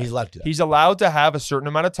to do that. He's allowed to do that. He's allowed to have a certain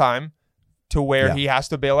amount of time to where Yeah. he has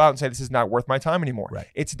to bail out and say, this is not worth my time anymore. Right.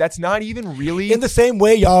 That's not even really. In the same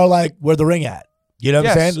way, y'all are like, where the ring at? You know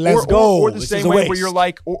what I'm Yes, saying? Let's or, go. Or the This same is a way where waste. you're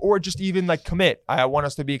like, or just even like commit. I want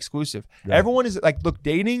us to be exclusive. Right. Everyone is like, look,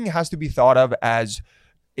 dating has to be thought of as,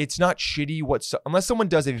 it's not shitty unless someone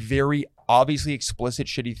does a very obviously explicit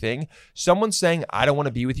shitty thing. Someone saying, I don't want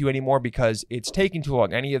to be with you anymore because it's taking too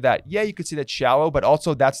long. Any of that. Yeah, you could say that's shallow, but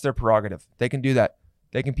also that's their prerogative. They can do that.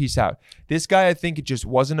 They can peace out. This guy, I think it just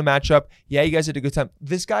wasn't a matchup. Yeah, you guys had a good time.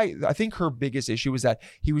 This guy, I think her biggest issue was that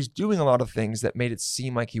he was doing a lot of things that made it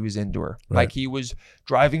seem like he was into her. Right. Like he was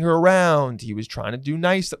driving her around. He was trying to do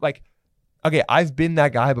nice. Like, okay, I've been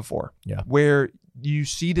that guy before. Yeah. Where you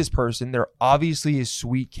see this person, they're obviously a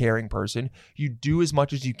sweet, caring person. You do as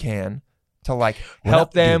much as you can to like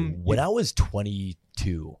help them. Dude, when I was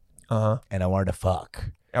 22 and and I wanted to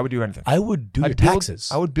fuck, I would do anything. I would do your taxes.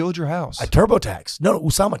 I would build your house. I TurboTax. No,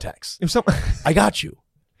 Usama tax. If some, I got you.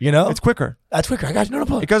 You know? it's quicker. That's quicker. I got you.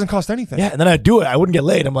 No. It doesn't cost anything. Yeah, and then I'd do it. I wouldn't get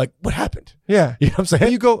laid. I'm like, what happened? Yeah. You know what I'm saying?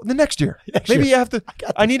 Then you go the next year. Maybe you have to.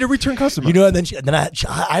 I need a return customer. You know, and then I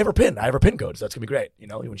have her pin. I have her pin code, so that's gonna be great. You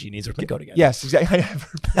know, when she needs her pin code again. Yes, exactly.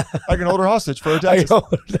 I can hold her hostage for her I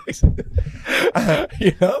taxes. know.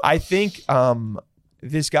 You know. I think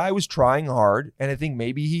this guy was trying hard, and I think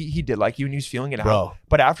maybe he did like you and he was feeling it out. Bro.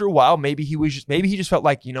 But after a while, maybe he just felt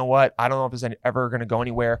like, you know what? I don't know if this is ever going to go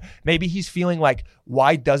anywhere. Maybe he's feeling like,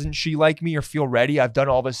 why doesn't she like me or feel ready? I've done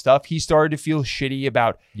all this stuff. He started to feel shitty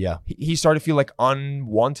about. Yeah. He started to feel like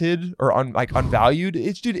unwanted or unvalued.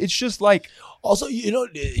 It's just like. Also, you know,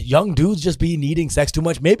 young dudes just be needing sex too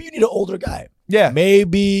much. Maybe you need an older guy. Yeah.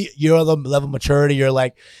 Maybe you're the level of maturity. You're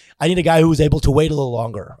like, I need a guy who's able to wait a little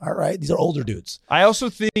longer. All right. These are older dudes. I also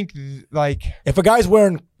think like. If a guy's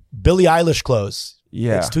wearing Billie Eilish clothes,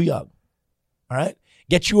 Yeah. it's too young. All right.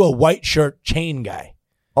 Get you a white shirt chain guy.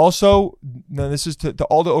 Also, no, this is to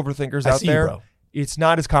all the overthinkers I out see you, there. bro. It's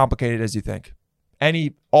not as complicated as you think.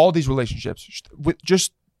 All these relationships,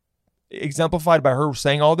 exemplified by her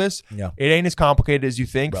saying all this. Yeah. It ain't as complicated as you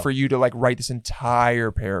think Bro. for you to like write this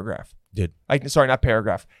entire paragraph. Dude. Like, sorry, not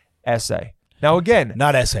paragraph, essay. Now again,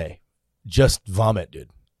 Not essay, just vomit, dude.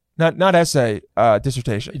 not essay,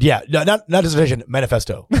 dissertation. Yeah, no, not dissertation,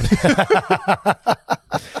 manifesto.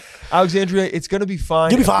 Alexandria, it's gonna be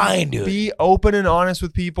fine. You'll be fine, dude. Be open and honest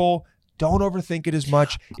with people. Don't overthink it as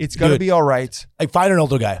much. It's gonna Dude. be all right. Like, find an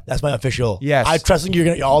older guy. That's my official. Yes. I'm trusting you're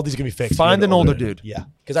gonna. All these are gonna be fixed. Find You're an older dude. Yeah,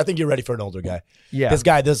 because I think you're ready for an older guy. Yeah. This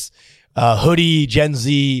guy, this hoodie Gen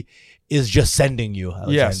Z, is just sending you,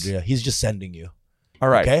 Yes. Alexandria. He's just sending you. All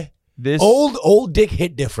right. Okay. This Old dick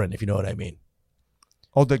hit different, if you know what I mean.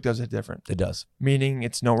 old dick does it different, It does. meaning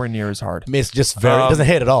it's nowhere near as hard. I mean, it's just very. It doesn't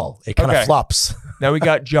hit at all. It kind of okay. flops. Now we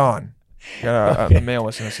got John. Got a mail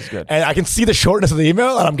listen. This is good. And I can see the shortness of the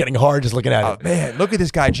email, and I'm getting hard just looking at Oh it. man, look at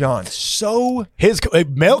this guy, John. So His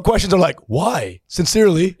mail questions are like, "Why?"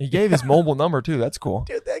 Sincerely, he gave his mobile number too. That's cool.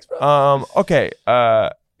 dude. Thanks, bro. Okay.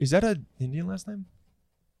 Is that an Indian last name?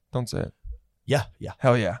 Don't say it. Yeah.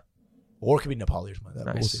 Hell yeah. Or it could be Nepali or something like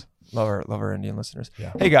that. We'll see. Nice. Love our Indian listeners.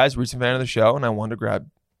 Yeah. Hey guys, recent fan of the show, and I wanted to grab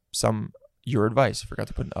your advice. I forgot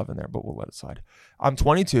to put an oven there, but we'll let it slide. I'm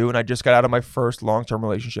 22 and I just got out of my first long-term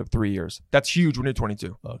relationship, 3 years. That's huge when you're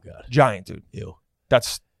 22. Oh god. Giant, dude. Ew.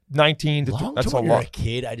 That's 19 to Long that's a term when you're a lot.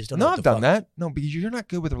 kid. I just don't No, know. I've done that. No, because you're not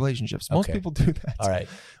good with relationships. Most Okay. people do that. All right.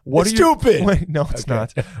 What It's are your, stupid. Wait, no, it's Okay.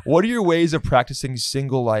 not. What are your ways of practicing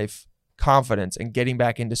single life confidence and getting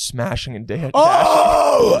back into smashing and dashing?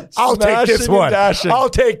 Oh, I'll take Smashing this and one. dashing. I'll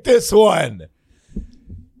take this one.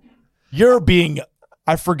 You're being.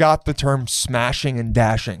 I forgot the term smashing and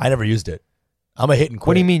dashing. I never used it. I'm a hit and quit.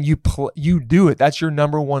 What do you mean you do it? That's your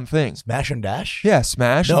number one thing. Smash and dash? Yeah,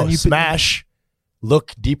 smash. No, and then you smash.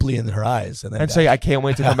 Look deeply in her eyes and then and say, dash. I can't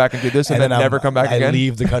wait to come back and do this, and, then I'm- never come back I again.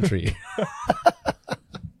 leave the country.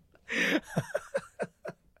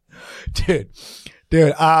 Dude,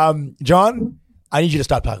 John, I need you to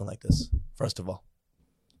stop talking like this. First of all,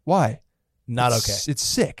 Why? not It's- okay. It's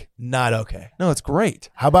sick. Not okay. No, it's great.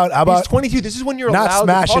 How about He's 22. This is when you're not allowed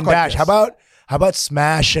smash to talk and like dash? this. How about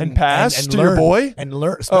smash and pass and to your learn, boy? and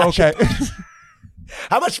learn? Oh, Smash okay.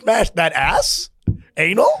 How about smash that ass?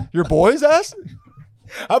 Anal? Your boy's ass?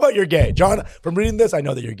 How about you're gay? John, from reading this, I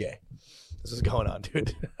know that you're gay. This is going on,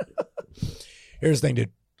 dude. Here's the thing,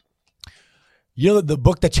 dude. You know the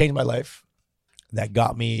book that changed my life? That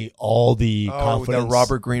got me all the Oh, confidence. the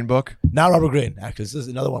Robert Greene book. Not Robert Greene. Actually, this is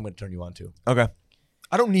another one I'm going to turn you on to. Okay.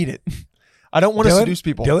 I don't need it. I don't want to Dylan, seduce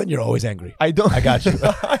people. Dylan, you're always angry. I don't. I got you.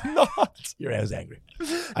 I'm not. You're always angry.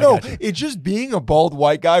 I No, got you. it's just being a bald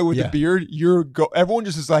white guy with Yeah. a beard. Everyone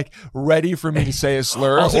just is like ready for me to say a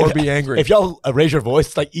slur Also, or be angry. If y'all raise your voice,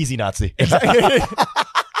 it's like easy Nazi.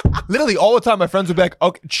 Literally all the time, my friends would be like,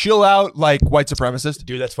 "Okay, chill out, like white supremacist."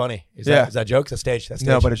 Dude, that's funny. Is Yeah. that joke? That's stage. That's stage.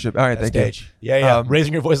 No, but it should. All right, That's thank you. stage. Yeah. Um,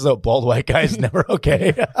 Raising your voice as a bald white guy is never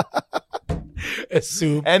okay.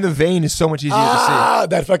 Assume. And the vein is so much easier to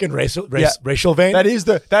That fucking racial Yeah. racial vein. see.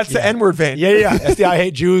 That's the Yeah. N-word vein. Yeah. That's the I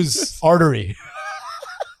hate Jews artery.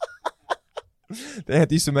 The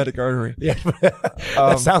anti-Semitic artery. Yeah.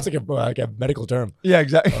 That sounds like a medical term. Yeah,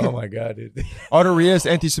 exactly. Oh my god, dude. Arterias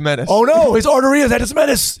anti-Semitis. Oh no, his artery is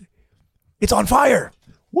anti-Semitis. It's on fire.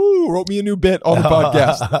 Woo! Wrote me a new bit on the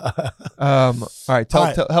podcast. All right, All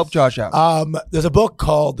right. help Josh out. There's a book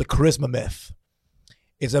called The Charisma Myth.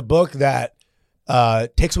 It's a book that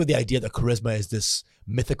takes away the idea that charisma is this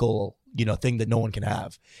mythical, thing that no one can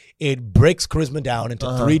have. It breaks charisma down into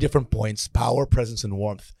 3 different points: power, presence, and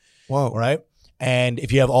warmth. Whoa! Right? And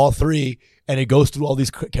if you have all 3, and it goes through all these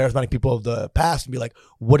charismatic people of the past and be like,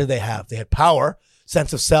 what did they have? They had power,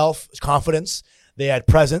 sense of self, confidence. They had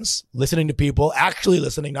presence, listening to people, actually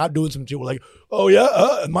listening, not doing some shit. We're like, oh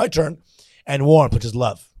yeah, my turn. And warmth, which is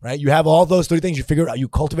love, right? You have all those 3 things. You figure out, you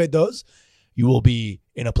cultivate those, you will be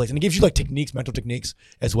in a place. And it gives you like techniques, mental techniques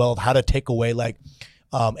as well of how to take away like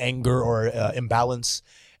anger or imbalance.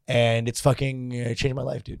 And it's fucking changed my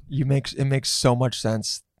life, dude. It makes so much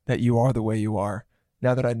sense that you are the way you are.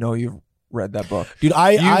 Now that I know you've read that book, Dude,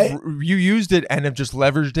 you used it and have just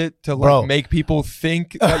leveraged it to Bro. make people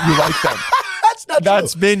think that you like them. that's not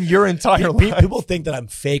That's true. been your entire Pe- life. People think that I'm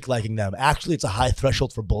fake liking them. Actually, it's a high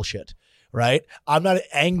threshold for bullshit, right? I'm not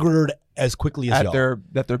angered as quickly as at y'all. their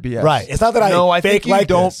BS. Right. It's not that I fake think you like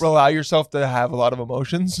don't this. allow yourself to have a lot of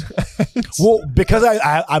emotions. Well, because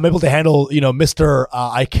I'm able to handle, Mr.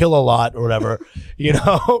 I kill a lot or whatever,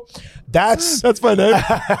 that's That's my name.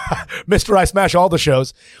 Mr. I smash all the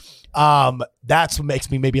shows. That's what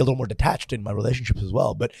makes me maybe a little more detached in my relationships as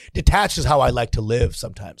well. But detached is how I like to live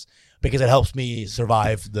sometimes. because it helps me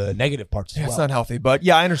survive the negative parts as Yeah, well. it's not healthy, but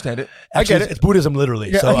yeah, I understand it. Actually, I get it. It's Buddhism,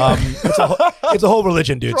 literally. Yeah. So it's a whole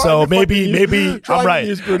religion, dude. So maybe I'm right.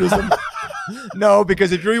 Use Buddhism. No,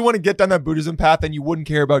 because if you really want to get down that Buddhism path, then you wouldn't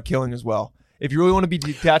care about killing as well. If you really want to be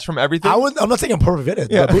detached from everything, I'm not saying I'm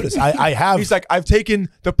perfect Yeah. Buddhist. I have. he's like, I've taken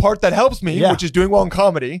the part that helps me, Yeah. which is doing well in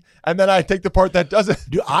comedy, and then I take the part that doesn't.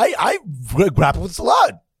 Dude, I grapple with this a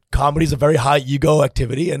lot. Comedy is a very high ego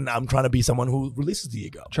activity, and I'm trying to be someone who releases the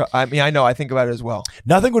ego. I mean, I know. I think about it as well.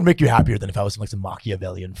 Nothing would make you happier than if I was like some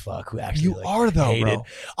Machiavellian fuck who actually You like, are though, hated. bro.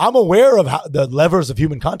 I'm aware of how the levers of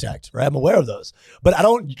human contact, right? I'm aware of those, but I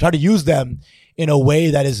don't try to use them in a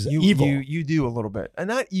way that is evil. You do a little bit, and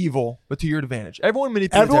not evil, but to your advantage. Everyone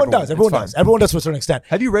manipulates. Everyone does. It's Everyone fine. does. Everyone does to a certain extent.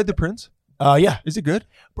 Have you read The Prince? Yeah, Is it good?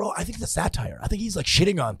 bro. I think it's a satire. I think he's like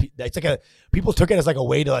shitting on. It's like people took it as like a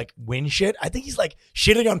way to like win shit. I think he's like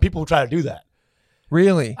shitting on people who try to do that.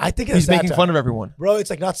 Really? I think it's he's making satire. fun of everyone. Bro, it's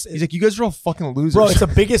like not. He's like, you guys are all fucking losers. bro, it's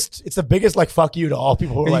the biggest like fuck you to all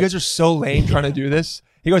people who are you like, guys are so lame trying to do this.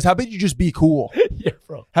 He goes, how about you just be cool? yeah,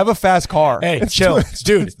 bro. Have a fast car. Hey, chill,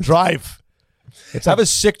 dude. Drive. It's Have a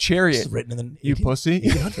sick chariot. It's written in the You pussy.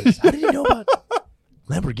 1800s. How did you know about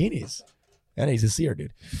Lamborghinis? And he's a seer,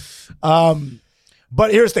 dude.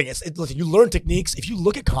 But here's the thing: listen, you learn techniques. If you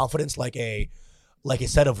look at confidence like a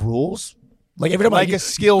set of rules, like every time Like a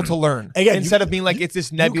skill to learn. Again, Instead of being like, it's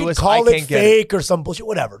this nebulous, you can call I it can't get it. fake or some bullshit,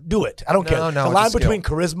 whatever. Do it. I don't care. No, The it's line a skill. between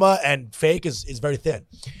charisma and fake is very thin.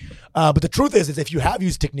 But the truth is if you have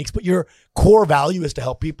used techniques, but your core value is to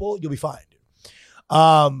help people, you'll be fine.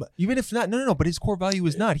 Even if not, no. But his core value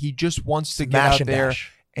is not. He just wants to get Smash out and there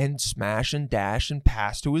dash. and smash and dash and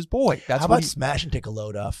pass to his boy. That's How what about smash and take a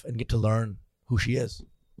load off and get to learn who she is?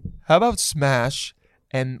 How about smash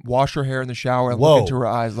and wash her hair in the shower and Whoa. look into her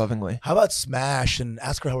eyes lovingly? How about smash and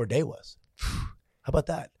ask her how her day was? How about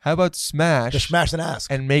that? How about smash, Just smash and ask.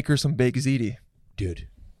 and make her some baked ziti? Dude.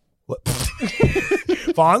 What?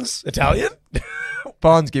 Fonz? Italian?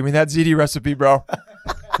 Bonds, give me that ziti recipe, bro.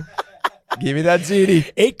 Give me that ziti.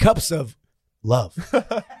 8 cups of love.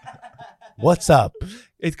 What's up?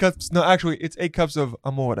 8 cups. No, actually, it's 8 cups of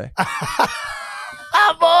amore.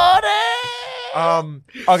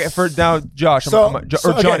 Okay, for now, Josh. John.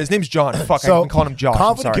 okay. His name's John. Fuck, So, I've been calling him Josh. I'm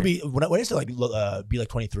Confident sorry. could be when I used to like be like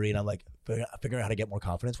 23 and I'm like figuring out how to get more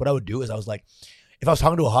confidence. What I would do is I was like, if I was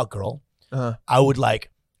talking to a hot girl, Uh-huh. I would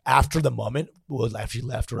like after the moment was after she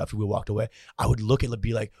left or after we walked away, I would look and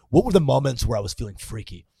be like, what were the moments where I was feeling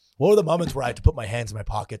freaky? What were the moments where I had to put my hands in my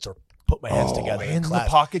pockets or put my hands together? and Hands in the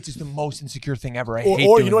clasp? pockets is the most insecure thing ever. I Or hate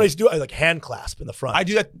you doing know what I it. used to do? I like hand clasp in the front. I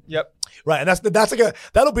do that. Yep. Right, and that's like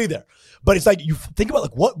that'll be there. But it's like you think about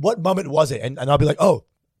like what moment was it, and I'll be like, oh,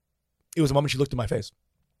 it was the moment she looked in my face.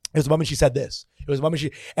 It was the moment she said this. It was the moment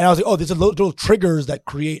and I was like, oh, there's a little triggers that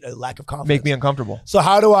create a lack of confidence. Make me uncomfortable. So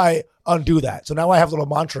how do I undo that? So now I have little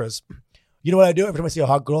mantras. You know what I do every time I see a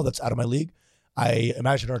hot girl that's out of my league? I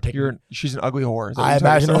imagine her taking. She's an ugly whore. Is that what I you're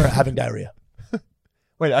telling imagine her yourself? having diarrhea.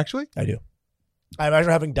 Wait, actually? I do. I imagine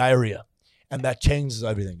her having diarrhea, and that changes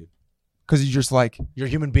everything, dude. Because you just like, You're a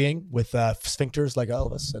human being with sphincters like all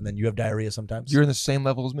of us, and then you have diarrhea sometimes. you're in the same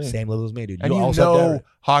level as me. Same level as me, dude. And you also have know diarrhea.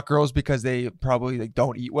 hot girls because they probably like,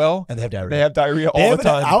 don't eat well. And they have diarrhea. They have diarrhea They all the haven't-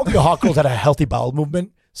 time. I don't think a hot girl's had a healthy bowel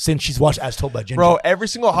movement since she's watched As Told by Ginger. Bro, every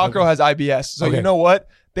single hot girl has IBS. So Okay. you know what?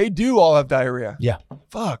 They do all have diarrhea. Yeah.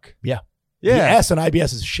 Fuck. Yeah. Yeah. The S on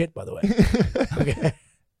IBS is shit, by the way. Okay.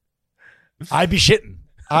 I be shitting.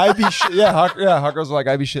 Hot girls are like,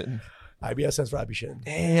 I be shitting. IBS stands for I be shitting.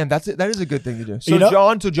 Damn, that is a good thing to do. So You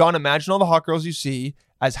know- John, imagine all the hot girls you see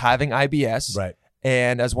as having IBS. Right.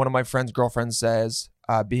 And as one of my friend's girlfriends says,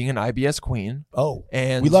 being an IBS queen. Oh.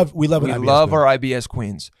 And we love an IBS love queen. our IBS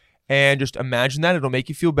queens. And just imagine that. It'll make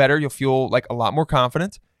you feel better. You'll feel like a lot more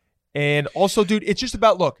confident. And also, dude, it's just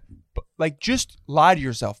about, look, like just lie to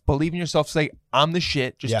yourself. Believe in yourself. Say, I'm the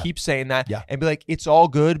shit. Just Yeah. keep saying that. Yeah. And be like, it's all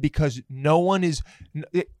good because no one is,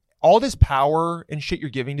 all this power and shit you're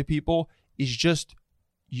giving to people is just,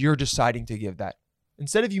 you're deciding to give that.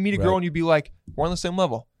 Instead of you meet a girl Right. and you be like, we're on the same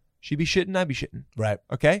level. She be shitting, I be shitting. Right.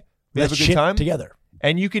 Okay? We Let's have a good shit time. together.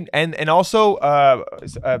 And you can, and also,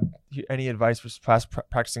 any advice for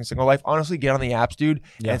practicing single life? Honestly, get on the apps, dude.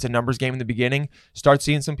 Yeah. And it's a numbers game in the beginning. Start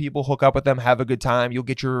seeing some people, hook up with them, have a good time. You'll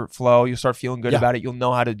get your flow. You'll start feeling good Yeah. about it. You'll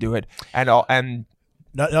know how to do it. And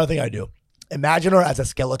Another thing I do. Imagine her as a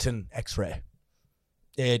skeleton X-ray.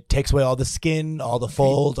 It takes away all the skin, all the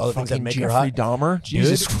folds, all the things that fucking make her Jeffrey hot. Dahmer,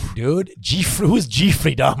 Jesus. Dude, who's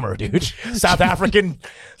Jeffrey Dahmer, dude? South African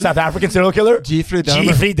serial killer. Jeffrey Dahmer.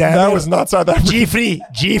 Jeffrey Dahmer. That was not South Africa. Jeffrey.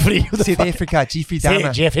 Who the South fuck? Africa. Jeffrey Say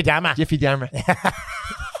Dahmer. Jeffrey Dahmer. Jeffrey Dahmer.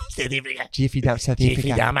 South Africa. Jeffrey Dahmer. South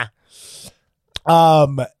Jeffrey Africa.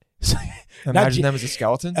 Dahmer. Imagine them as a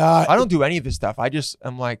skeleton. I don't do any of this stuff.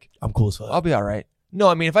 I'm like, I'm cool as fuck. I'll be all right. No,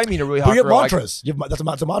 I mean, if I meet a really hot But you girl, have mantras.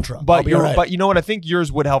 That's a mantra. but I'll be all right. but you know what? I think yours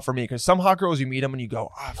would help for me because some hot girls you meet them and you go,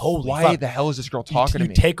 Holy why fuck. the hell is this girl talking to you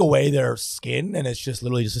me? take away their skin and it's just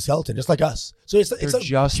literally just a skeleton, just like us. So it's They're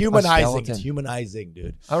just a humanizing. skeleton. It's humanizing,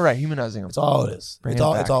 dude. All right, humanizing them. That's all it is. Bring It's it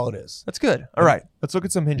all. back. It's all it is. That's good. All right, let's look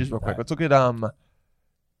at some hinges real quick. Let's look at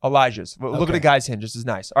Elijah's. Look at Okay. a guy's hinge. This is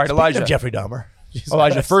nice. All right, Speaking Elijah. of Jeffrey Dahmer. Jesus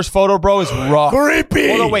Elijah, Christ. first photo, bro, is rough. Creepy.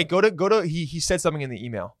 Hold on, wait. Go to. He said something in the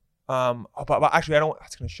email. But actually, I don't.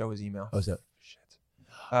 That's gonna show his email. What's that? Shit.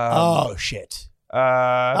 Oh shit.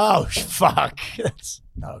 Fuck. That's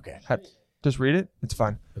not okay. Just read it. It's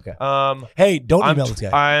fine. Okay. Hey, don't email this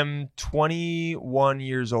guy. I'm 21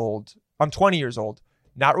 years old. I'm 20 years old.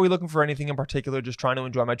 Not really looking for anything in particular. Just trying to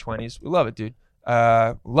enjoy my 20s. We love it, dude.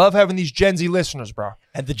 Love having these Gen Z listeners, bro.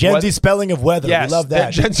 And the Gen Z spelling of weather. Yes, we love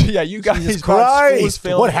that. Gen Z, yeah, you guys. Jesus got schools Christ.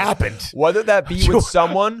 failing. What happened? Whether that be with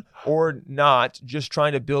someone or not, just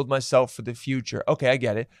trying to build myself for the future. Okay, I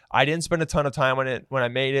get it. I didn't spend a ton of time on it when I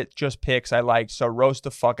made it. Just pics I liked. So roast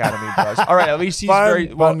the fuck out of me, bros. All right, at least he's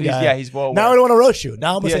very well. He's well. Now I don't want to roast you.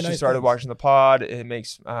 Now I'm He gonna say actually nice started things. watching the pod. It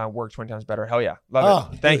makes work 20 times better. Hell yeah,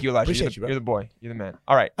 love it. Thank dude, you, Elijah. appreciate you, bro. You're the boy. You're the man.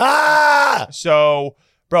 All right. Ah, So,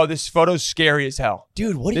 bro, this photo's scary as hell.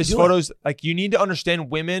 dude, what are This you doing? photo's like, you need to understand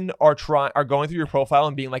women are going through your profile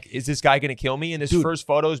and being like, is this guy gonna kill me? And this Dude. first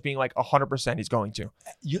photo is being like 100% he's going to.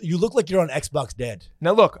 You look like you're on Xbox Dead.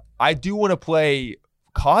 Now look, I do want to play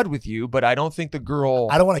COD with you, but I don't think the girl.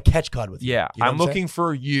 I don't want to catch COD with you. Yeah, You know I'm what looking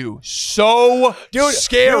for you. So Dude,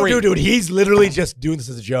 scary, dude. He's literally just doing this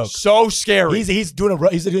as a joke. So scary. He's doing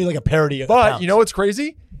like a parody. But account. you know what's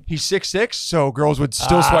crazy? He's 6'6", so girls would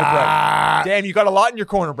still swipe right. Damn, you got a lot in your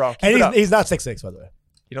corner, bro. Keep And it up. he's not 6'6", by the way.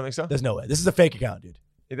 You don't think so? There's no way. This is a fake account, dude.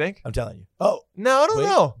 You think? I'm telling you. Oh, No, I don't wait,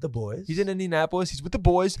 know. the boys. He's in Indianapolis. He's with the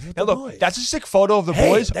boys. with Now the look, boys. that's a sick photo of the Hey,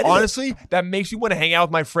 boys. that is Honestly, that makes me want to hang out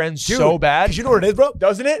with my friends Dude, so bad. 'cause you know what it is, bro?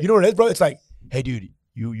 Doesn't it? You know what it is, bro? It's like, hey, dude,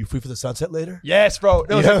 you free for the sunset later? Yes, bro.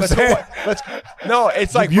 No, You it's know like, what I'm let's go. No,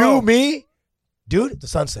 it's like, you, bro. me, dude, the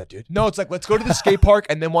sunset, dude. No, it's like, let's go to the skate park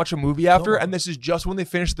and then watch a movie after. on. And this is just when they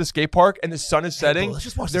finish the skate park and the sun is setting. let's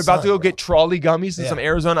just watch They're the about sun, to go bro. get trolley gummies and Yeah. some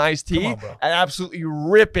Arizona iced tea Come on, bro. and absolutely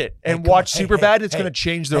rip it and Hey, come watch on. Hey, Superbad. hey, It's hey, going to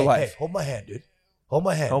change their hey, life. Hey, hold my hand, dude. Hold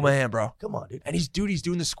my hand. Oh, dude. my hand, bro. Come on, dude. And he's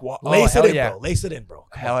doing the squat. Lace hell it in, yeah. bro. Lace it in, bro.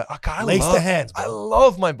 Come Hell, on. I Lace love, the hands, bro. I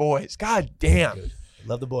love my boys. God damn. Dude,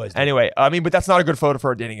 love the boys. Dude. Anyway, I mean, but that's not a good photo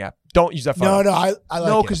for a dating app. Don't use that photo. No, I like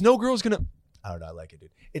No, it. because no girl's gonna. I don't know. I like it, dude.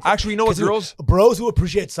 It's, Actually, you know what, 'cause dude, girls? bros who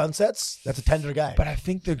appreciate sunsets, that's a tender guy. But I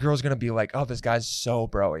think the girl's gonna be like, "Oh, this guy's so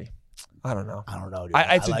broy." I don't know. I don't know, dude.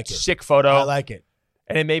 It's like a it. sick photo, I like it.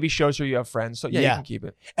 and it maybe shows her you have friends. So yeah, you Yeah. can keep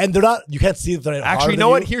it. And they're not. You can't see if they're Actually, harder you know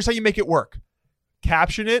than what? Here's how you make it work.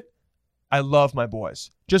 Caption it. I love my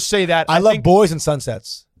boys. Just say that. I love think- boys and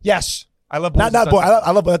sunsets. Yes, I love boys. Not and boy. sunsets.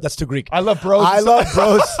 I love. That's too Greek. I love bros. I and love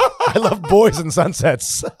sunsets. bros. I love boys and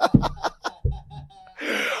sunsets.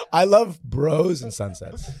 I love bros and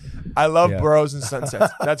sunsets. I love Yeah. bros and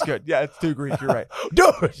sunsets. That's good. Yeah, it's too Greek. You're right.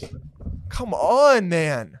 Dude. Come on,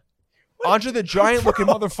 man. Andre the Giant looking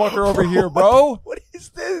motherfucker over here, bro. What is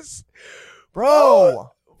this?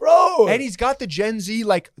 Bro. Bro. And he's got the Gen Z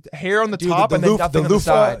like hair on the Dude, top and then loofah- nothing on the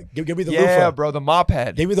loofah. side. Give me the Yeah, loofah. bro, the mop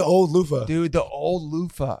head. Give me the old loofah. Dude, the old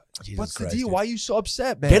loofah. Jesus What's the Christ, deal? dude. Why are you so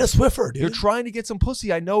upset, man? Get a Swiffer, dude. You're trying to get some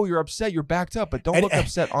pussy. I know you're upset. You're backed up, but don't look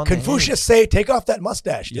upset on Confucius say, take off that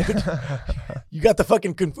mustache, dude. You got the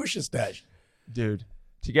fucking Confucius stash. Dude,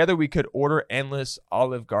 together we could order endless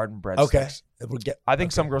Olive Garden breadsticks. Okay. I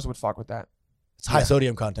think some girls would fuck with that. It's high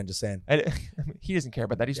sodium content, just saying. And he doesn't care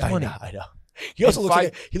about that. He's Yeah, 20. I know. He also And looks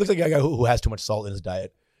like he looks like a guy who has too much salt in his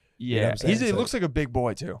diet. Yeah, You know what I'm saying? he So- looks like a big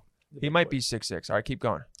boy too. He might be 6'6". All right, keep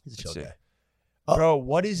going. He's a Let's chill see. guy. Oh. Bro,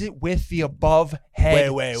 what is it with the above head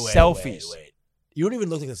selfies? Wait. You don't even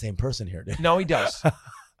look like the same person here, dude. No, he does. All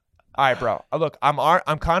right, bro. Look, I'm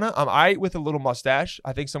I with a little mustache.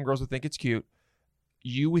 I think some girls would think it's cute.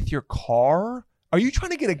 You with your car? Are you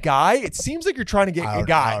trying to get a guy? It seems like you're trying to get a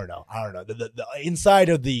guy. I don't know. The inside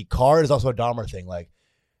of the car is also a Dahmer thing. Like,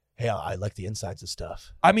 hey, I like the insides of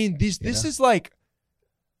stuff. I mean, this is like,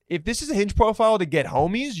 if this is a Hinge profile to get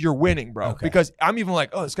homies, you're winning, bro. Okay. Because I'm even like,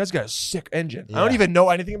 oh, this guy's got a sick engine. I Yeah. don't even know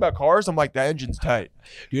anything about cars. I'm like, that engine's tight.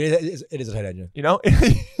 Dude, it is a tight engine. You know?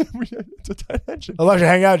 It's a tight engine. I'll let you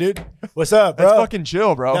hang out, dude. What's up, bro? That's fucking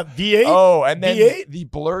chill, bro. That V8? Oh, and then V8? the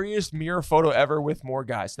blurriest mirror photo ever with more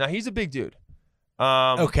guys. Now, he's a big dude.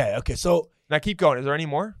 Okay. So, Now, keep going. Is there any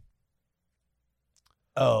more?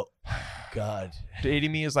 oh, God.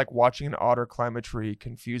 Dating me is like watching an otter climb a tree,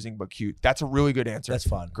 confusing but cute. That's a really good answer. That's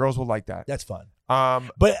fun. Girls will like that. That's fun.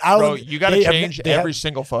 But I bro, don't. you got to change every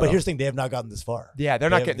single photo. But here's the thing: they have not gotten this far. Yeah, they're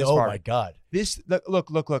not getting this far. Oh my God. This look.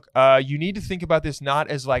 You need to think about this not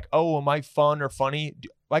as like, oh, am I fun or funny?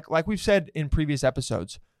 Like we've said in previous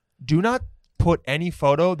episodes, do not put any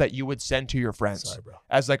photo that you would send to your friends Sorry, bro.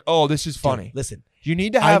 as like, oh, this is funny. Dude, listen, you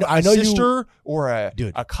need to have a know sister or a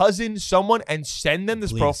Dude. cousin, someone, and send them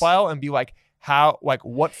this Please. profile and be like,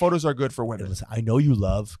 what photos are good for women? listen. I know you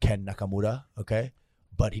love Ken Nakamura, okay,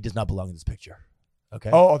 but he does not belong in this picture,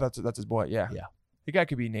 okay. Oh, that's his boy. Yeah. Yeah. The guy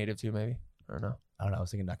could be native too, maybe. I don't know. I don't know. I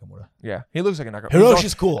was thinking Nakamura. Yeah, he looks like a Nakamura.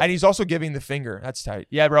 Hiroshi's cool. And he's also giving the finger. That's tight.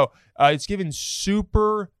 Yeah, bro. It's giving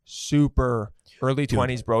super early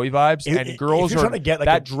 20s broy vibes, and girls if you're trying to get like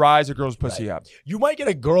that dries a girl's pussy Right. up. You might get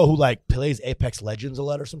a girl who like plays Apex Legends a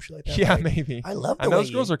lot or some shit like that. Yeah, Like, maybe. I love the And way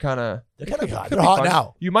those girls are kind of they're kind of hot. could They're be hot fun.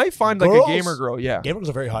 now. You might find like Girls- a gamer girl. Yeah, Gamer girls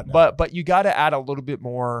are very hot now. but you got to add a little bit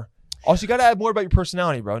more. Also, you got to add more about your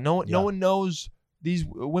personality, bro. No one knows. These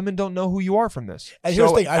women don't know who you are from this. And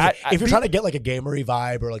here's the thing: if you're be- trying to get like a gamery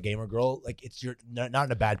vibe or a gamer girl, like you're not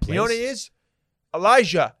in a bad place. You know what it is?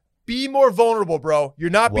 Elijah, be more vulnerable, bro. You're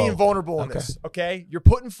not being Whoa. vulnerable in Okay. this, okay? You're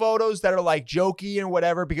putting photos that are like jokey and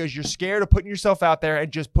whatever because you're scared of putting yourself out there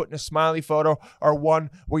and just putting a smiley photo or one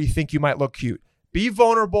where you think you might look cute. Be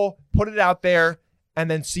vulnerable, put it out there,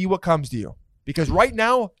 and then see what comes to you. Because right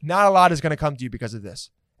now, not a lot is going to come to you because of this.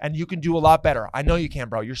 And you can do a lot better. I know you can,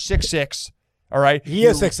 bro. You're 6'6", all right? He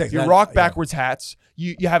is 6'6". You rock backwards hats.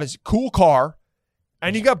 You have a cool car,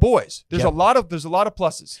 and you got boys. There's Yep. a lot of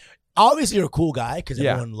pluses. Obviously, you're a cool guy because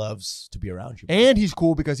Yeah. everyone loves to be around you. And he's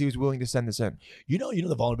cool because he was willing to send this in. You know,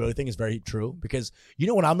 the vulnerability thing is very true because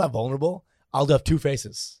when I'm not vulnerable, I'll have two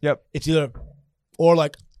faces. Yep. It's either or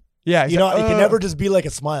like Yeah. it can never just be like a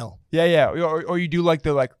smile. Yeah. Or you do like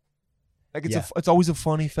the like it's Yeah. it's always a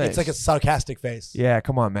funny face. It's like a sarcastic face. yeah.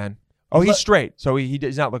 Come on, man. Oh, he's But- straight, so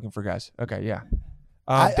he's not looking for guys. Okay, yeah.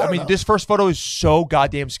 I I don't mean, know. this first photo is so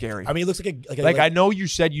goddamn scary. I mean, it looks like I know you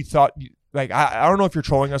said you thought I don't know if you're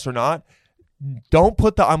trolling us or not. Don't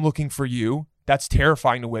put the "I'm looking for you." That's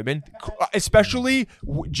terrifying to women, especially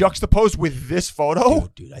juxtaposed with this photo.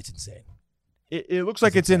 dude, that's insane. It looks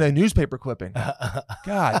like it's in a newspaper clipping.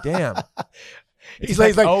 God damn. He's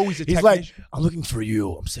like, he's a technician. I'm looking for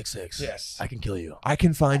you. I'm 6'6". Yes. I can kill you. I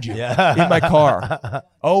can find you Yeah. in my car.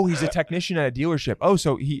 Oh, he's a technician at a dealership. Oh,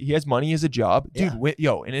 so he has money as a job. Dude,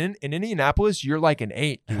 in Indianapolis, you're like an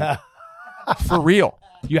 8, dude. For real.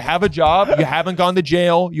 You have a job. You haven't gone to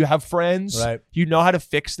jail. You have friends. Right. You know how to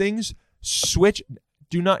fix things. Switch.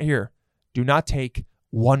 Do not take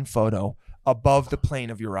one photo above the plane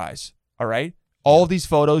of your eyes. All right? All these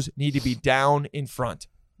photos need to be down in front,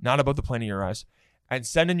 not above the plane of your eyes. And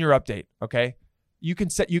send in your update, okay? You can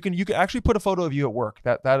actually put a photo of you at work.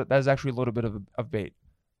 That is actually a little bit of bait.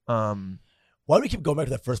 Why do we keep going back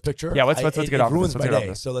to that first picture? Yeah, let's get it off ruins this. my Let's get off day.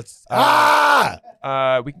 this. So let's.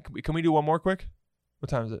 Can we do one more quick? What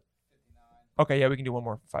time is it? Okay, yeah, we can do one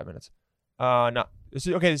more. 5 minutes. No, this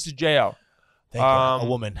is Jo. Thank you. A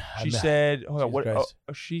woman. She said, hold on, Jesus what?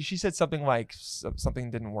 Christ. She said something like something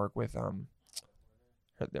didn't work with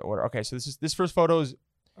the order. Okay, so this first photo is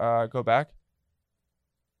go back.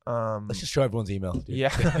 Let's just show everyone's email. Dude.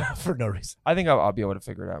 Yeah. For no reason. I think I'll be able to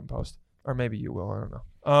figure it out in post, or maybe you will. I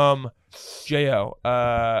don't know.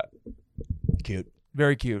 Jo. Cute.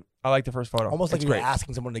 Very cute. I like the first photo. Almost like It's you were great.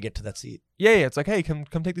 asking someone to get to that seat. Yeah, it's like, hey, come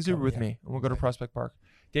take this Uber with yeah. me, and we'll go to Prospect Park.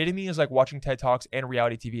 Dating me is like watching TED Talks and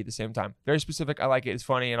reality TV at the same time. Very specific. I like it. It's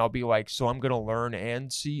funny, and I'll be like, so I'm gonna learn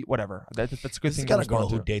and see whatever. That's a good This thing. is the to kind of girl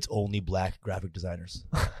respond who to. dates only black graphic designers.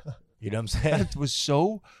 You know what I'm saying? That was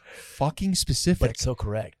so fucking specific. But it's so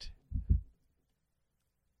correct.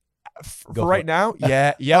 For Go for right it. now,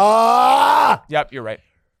 yeah, yep, Ah! yep. You're right.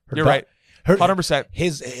 Her You're da- right. Her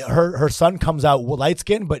 100%. her son comes out light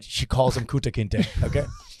skinned, but she calls him Kuta Kinte. Okay,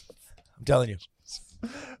 I'm telling you.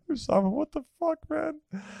 Usama, what the fuck, man?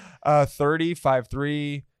 30,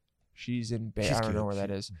 5'3". She's in Bay. She's I don't cute. know where that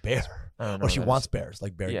is. Bear. I don't know Or where she that wants is. bears,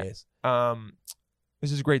 like bear Yeah. days.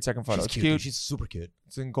 This is a great second photo. She's It's cute. cute. Dude. She's super cute.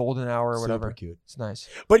 It's in golden hour or Super whatever. cute. It's nice.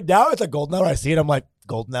 But now it's a golden hour. I see it. I'm like,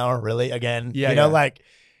 golden hour, really? Again? Yeah, You know, yeah. like,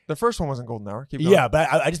 The first one wasn't golden hour. Keep going. yeah,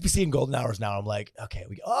 but I just be seeing golden hours now. I'm like, okay,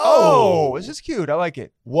 Oh, this is cute. I like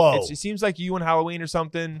it. Whoa. It seems like you on Halloween or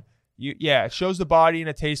something. It shows the body in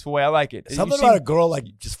a tasteful way. I like it. Something You about a seem- girl like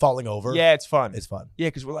just falling over. Yeah, it's fun. It's fun. Yeah,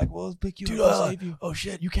 because we're like, well, let's pick you Dude, up and save you. oh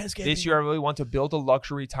shit, you can't escape This me. year, I really want to build a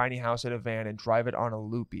luxury tiny house in a van and drive it on a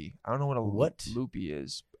loopy. I don't know what a What? loopy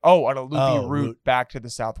is. Oh, on a loopy Oh, route route. back to the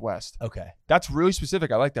southwest. Okay. That's really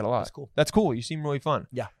specific. I like that a lot. That's cool. That's cool. You seem really fun.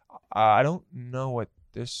 Yeah. I don't know what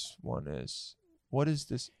This one is. What is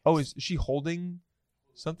this? Oh, is she holding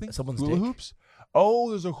something? Someone's hula dick. hoops. Oh,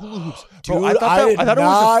 there's a hula hoops. Dude, Bro, I thought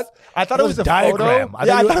it was a diagram. photo. I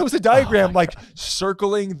Yeah, I thought thought it it was a diagram, like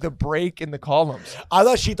circling the break in the columns. I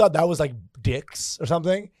thought she thought that was like dicks or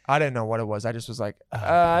something. I didn't know what it was. I just was like,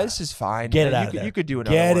 this is fine. Get it You out of could- there. You could do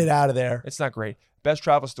another Get one. it out of there. It's not great. Best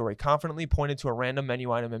travel story. Confidently pointed to a random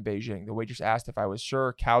menu item in Beijing. The waitress asked if I was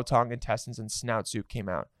sure. Cow tongue, intestines, and snout soup came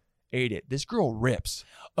out. Ate it. This girl rips.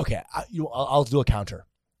 Okay, I'll do a counter.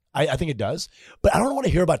 I think it does, but I don't want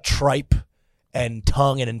to hear about tripe and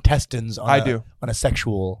tongue and intestines on a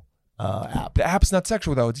sexual app. The app's not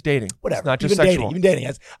sexual though. It's dating. Whatever. It's not just even sexual. dating.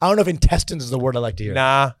 I don't know if intestines is the word I like to hear.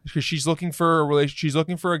 Nah, because she's looking for a relation. She's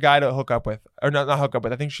looking for a guy to hook up with, or not hook up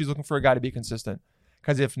with. I think she's looking for a guy to be consistent.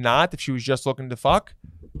 Because if not, if she was just looking to fuck,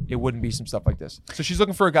 it wouldn't be some stuff like this. So she's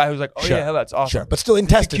looking for a guy who's like, oh Sure. yeah, that's awesome. Sure, but still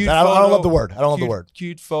intestines. Cute I don't photo- love the word. I don't love the word.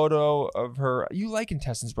 Cute photo of her. You like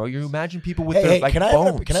intestines, bro. You imagine people with Hey, their like can I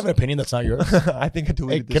bones. have an opinion that's not yours? I think I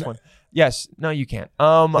deleted Hey, this can one. Yes. No, you can't.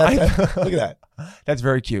 Look at that. That's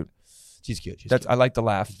very cute. She's cute. I like the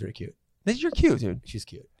laugh. She's very cute. You're cute, dude. She's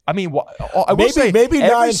cute. I mean, I will say maybe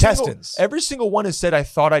not every intestines. Every single one has said, I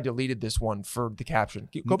thought I deleted this one for the caption.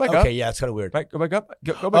 Go back up. Okay, yeah, it's kind of weird. Right, go back up.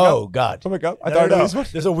 Go back up. Oh God. Go back up. I No, thought I no, deleted no. this one.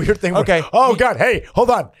 There's a weird thing. Okay. Oh God. Hey, hold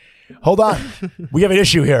on. We have an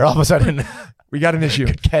issue here. All of a sudden, We got an issue.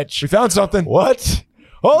 good catch. We found something. What?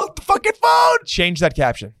 Hold the fucking phone. Change that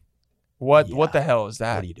caption. What Yeah. the hell is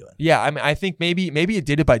that? What are you doing? Yeah, I mean, I think maybe it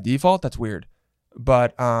did it by default. That's weird.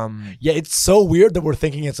 But Yeah, it's so weird that we're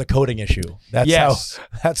thinking it's a coding issue.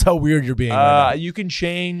 That's how weird you're being. Right now. you can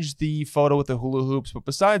change the photo with the hula hoops, but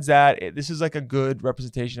besides that, this is like a good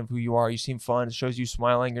representation of who you are. You seem fun. It shows you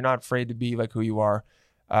smiling. You're not afraid to be like who you are.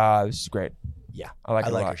 This is great. Yeah, I like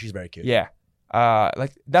it a her. lot. She's very cute. Yeah.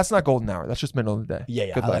 Like that's not golden hour. That's just middle of the day.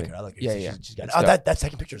 Yeah. Good I like lighting. her. I like her. Yeah. She's got It's oh, dope. that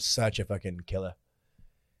second picture is such a fucking killer.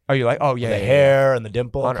 Are you like? Oh yeah. The yeah, hair and the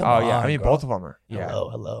dimple. yeah. Come Oh yeah. on, I mean, girl. both of them are. Yeah.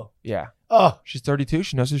 Hello. Yeah. Oh, She's 32.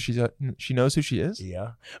 She knows who she knows who she is.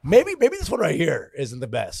 yeah. Maybe this one right here isn't the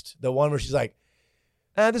best. The one where she's like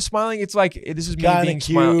The smiling. It's like this is me kind being of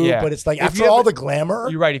cute, smiled. Yeah. but it's like If after you all have- the glamour,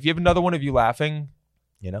 You're right. If you have another one of you laughing,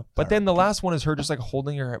 you know. but then the last one is her just like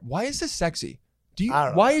holding her. Why is this sexy? Do you? I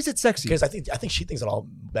don't know. Why is it sexy? because I think she thinks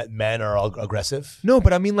that men are all aggressive No,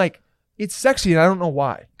 but I mean like it's sexy, and I don't know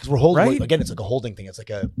why. because we're holding. Right? Again, it's like a holding thing. It's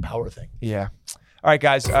like a power thing. Yeah. All right,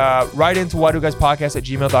 guys. Write into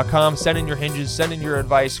whydoguyspodcast@gmail.com. Send in your hinges. Send in your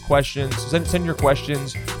advice, questions. Send your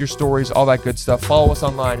questions, your stories, all that good stuff. Follow us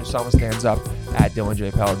online. Usama Stands Up @Dylan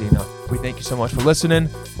J. Palladino. We thank you so much for listening.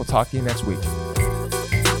 We'll talk to you next week.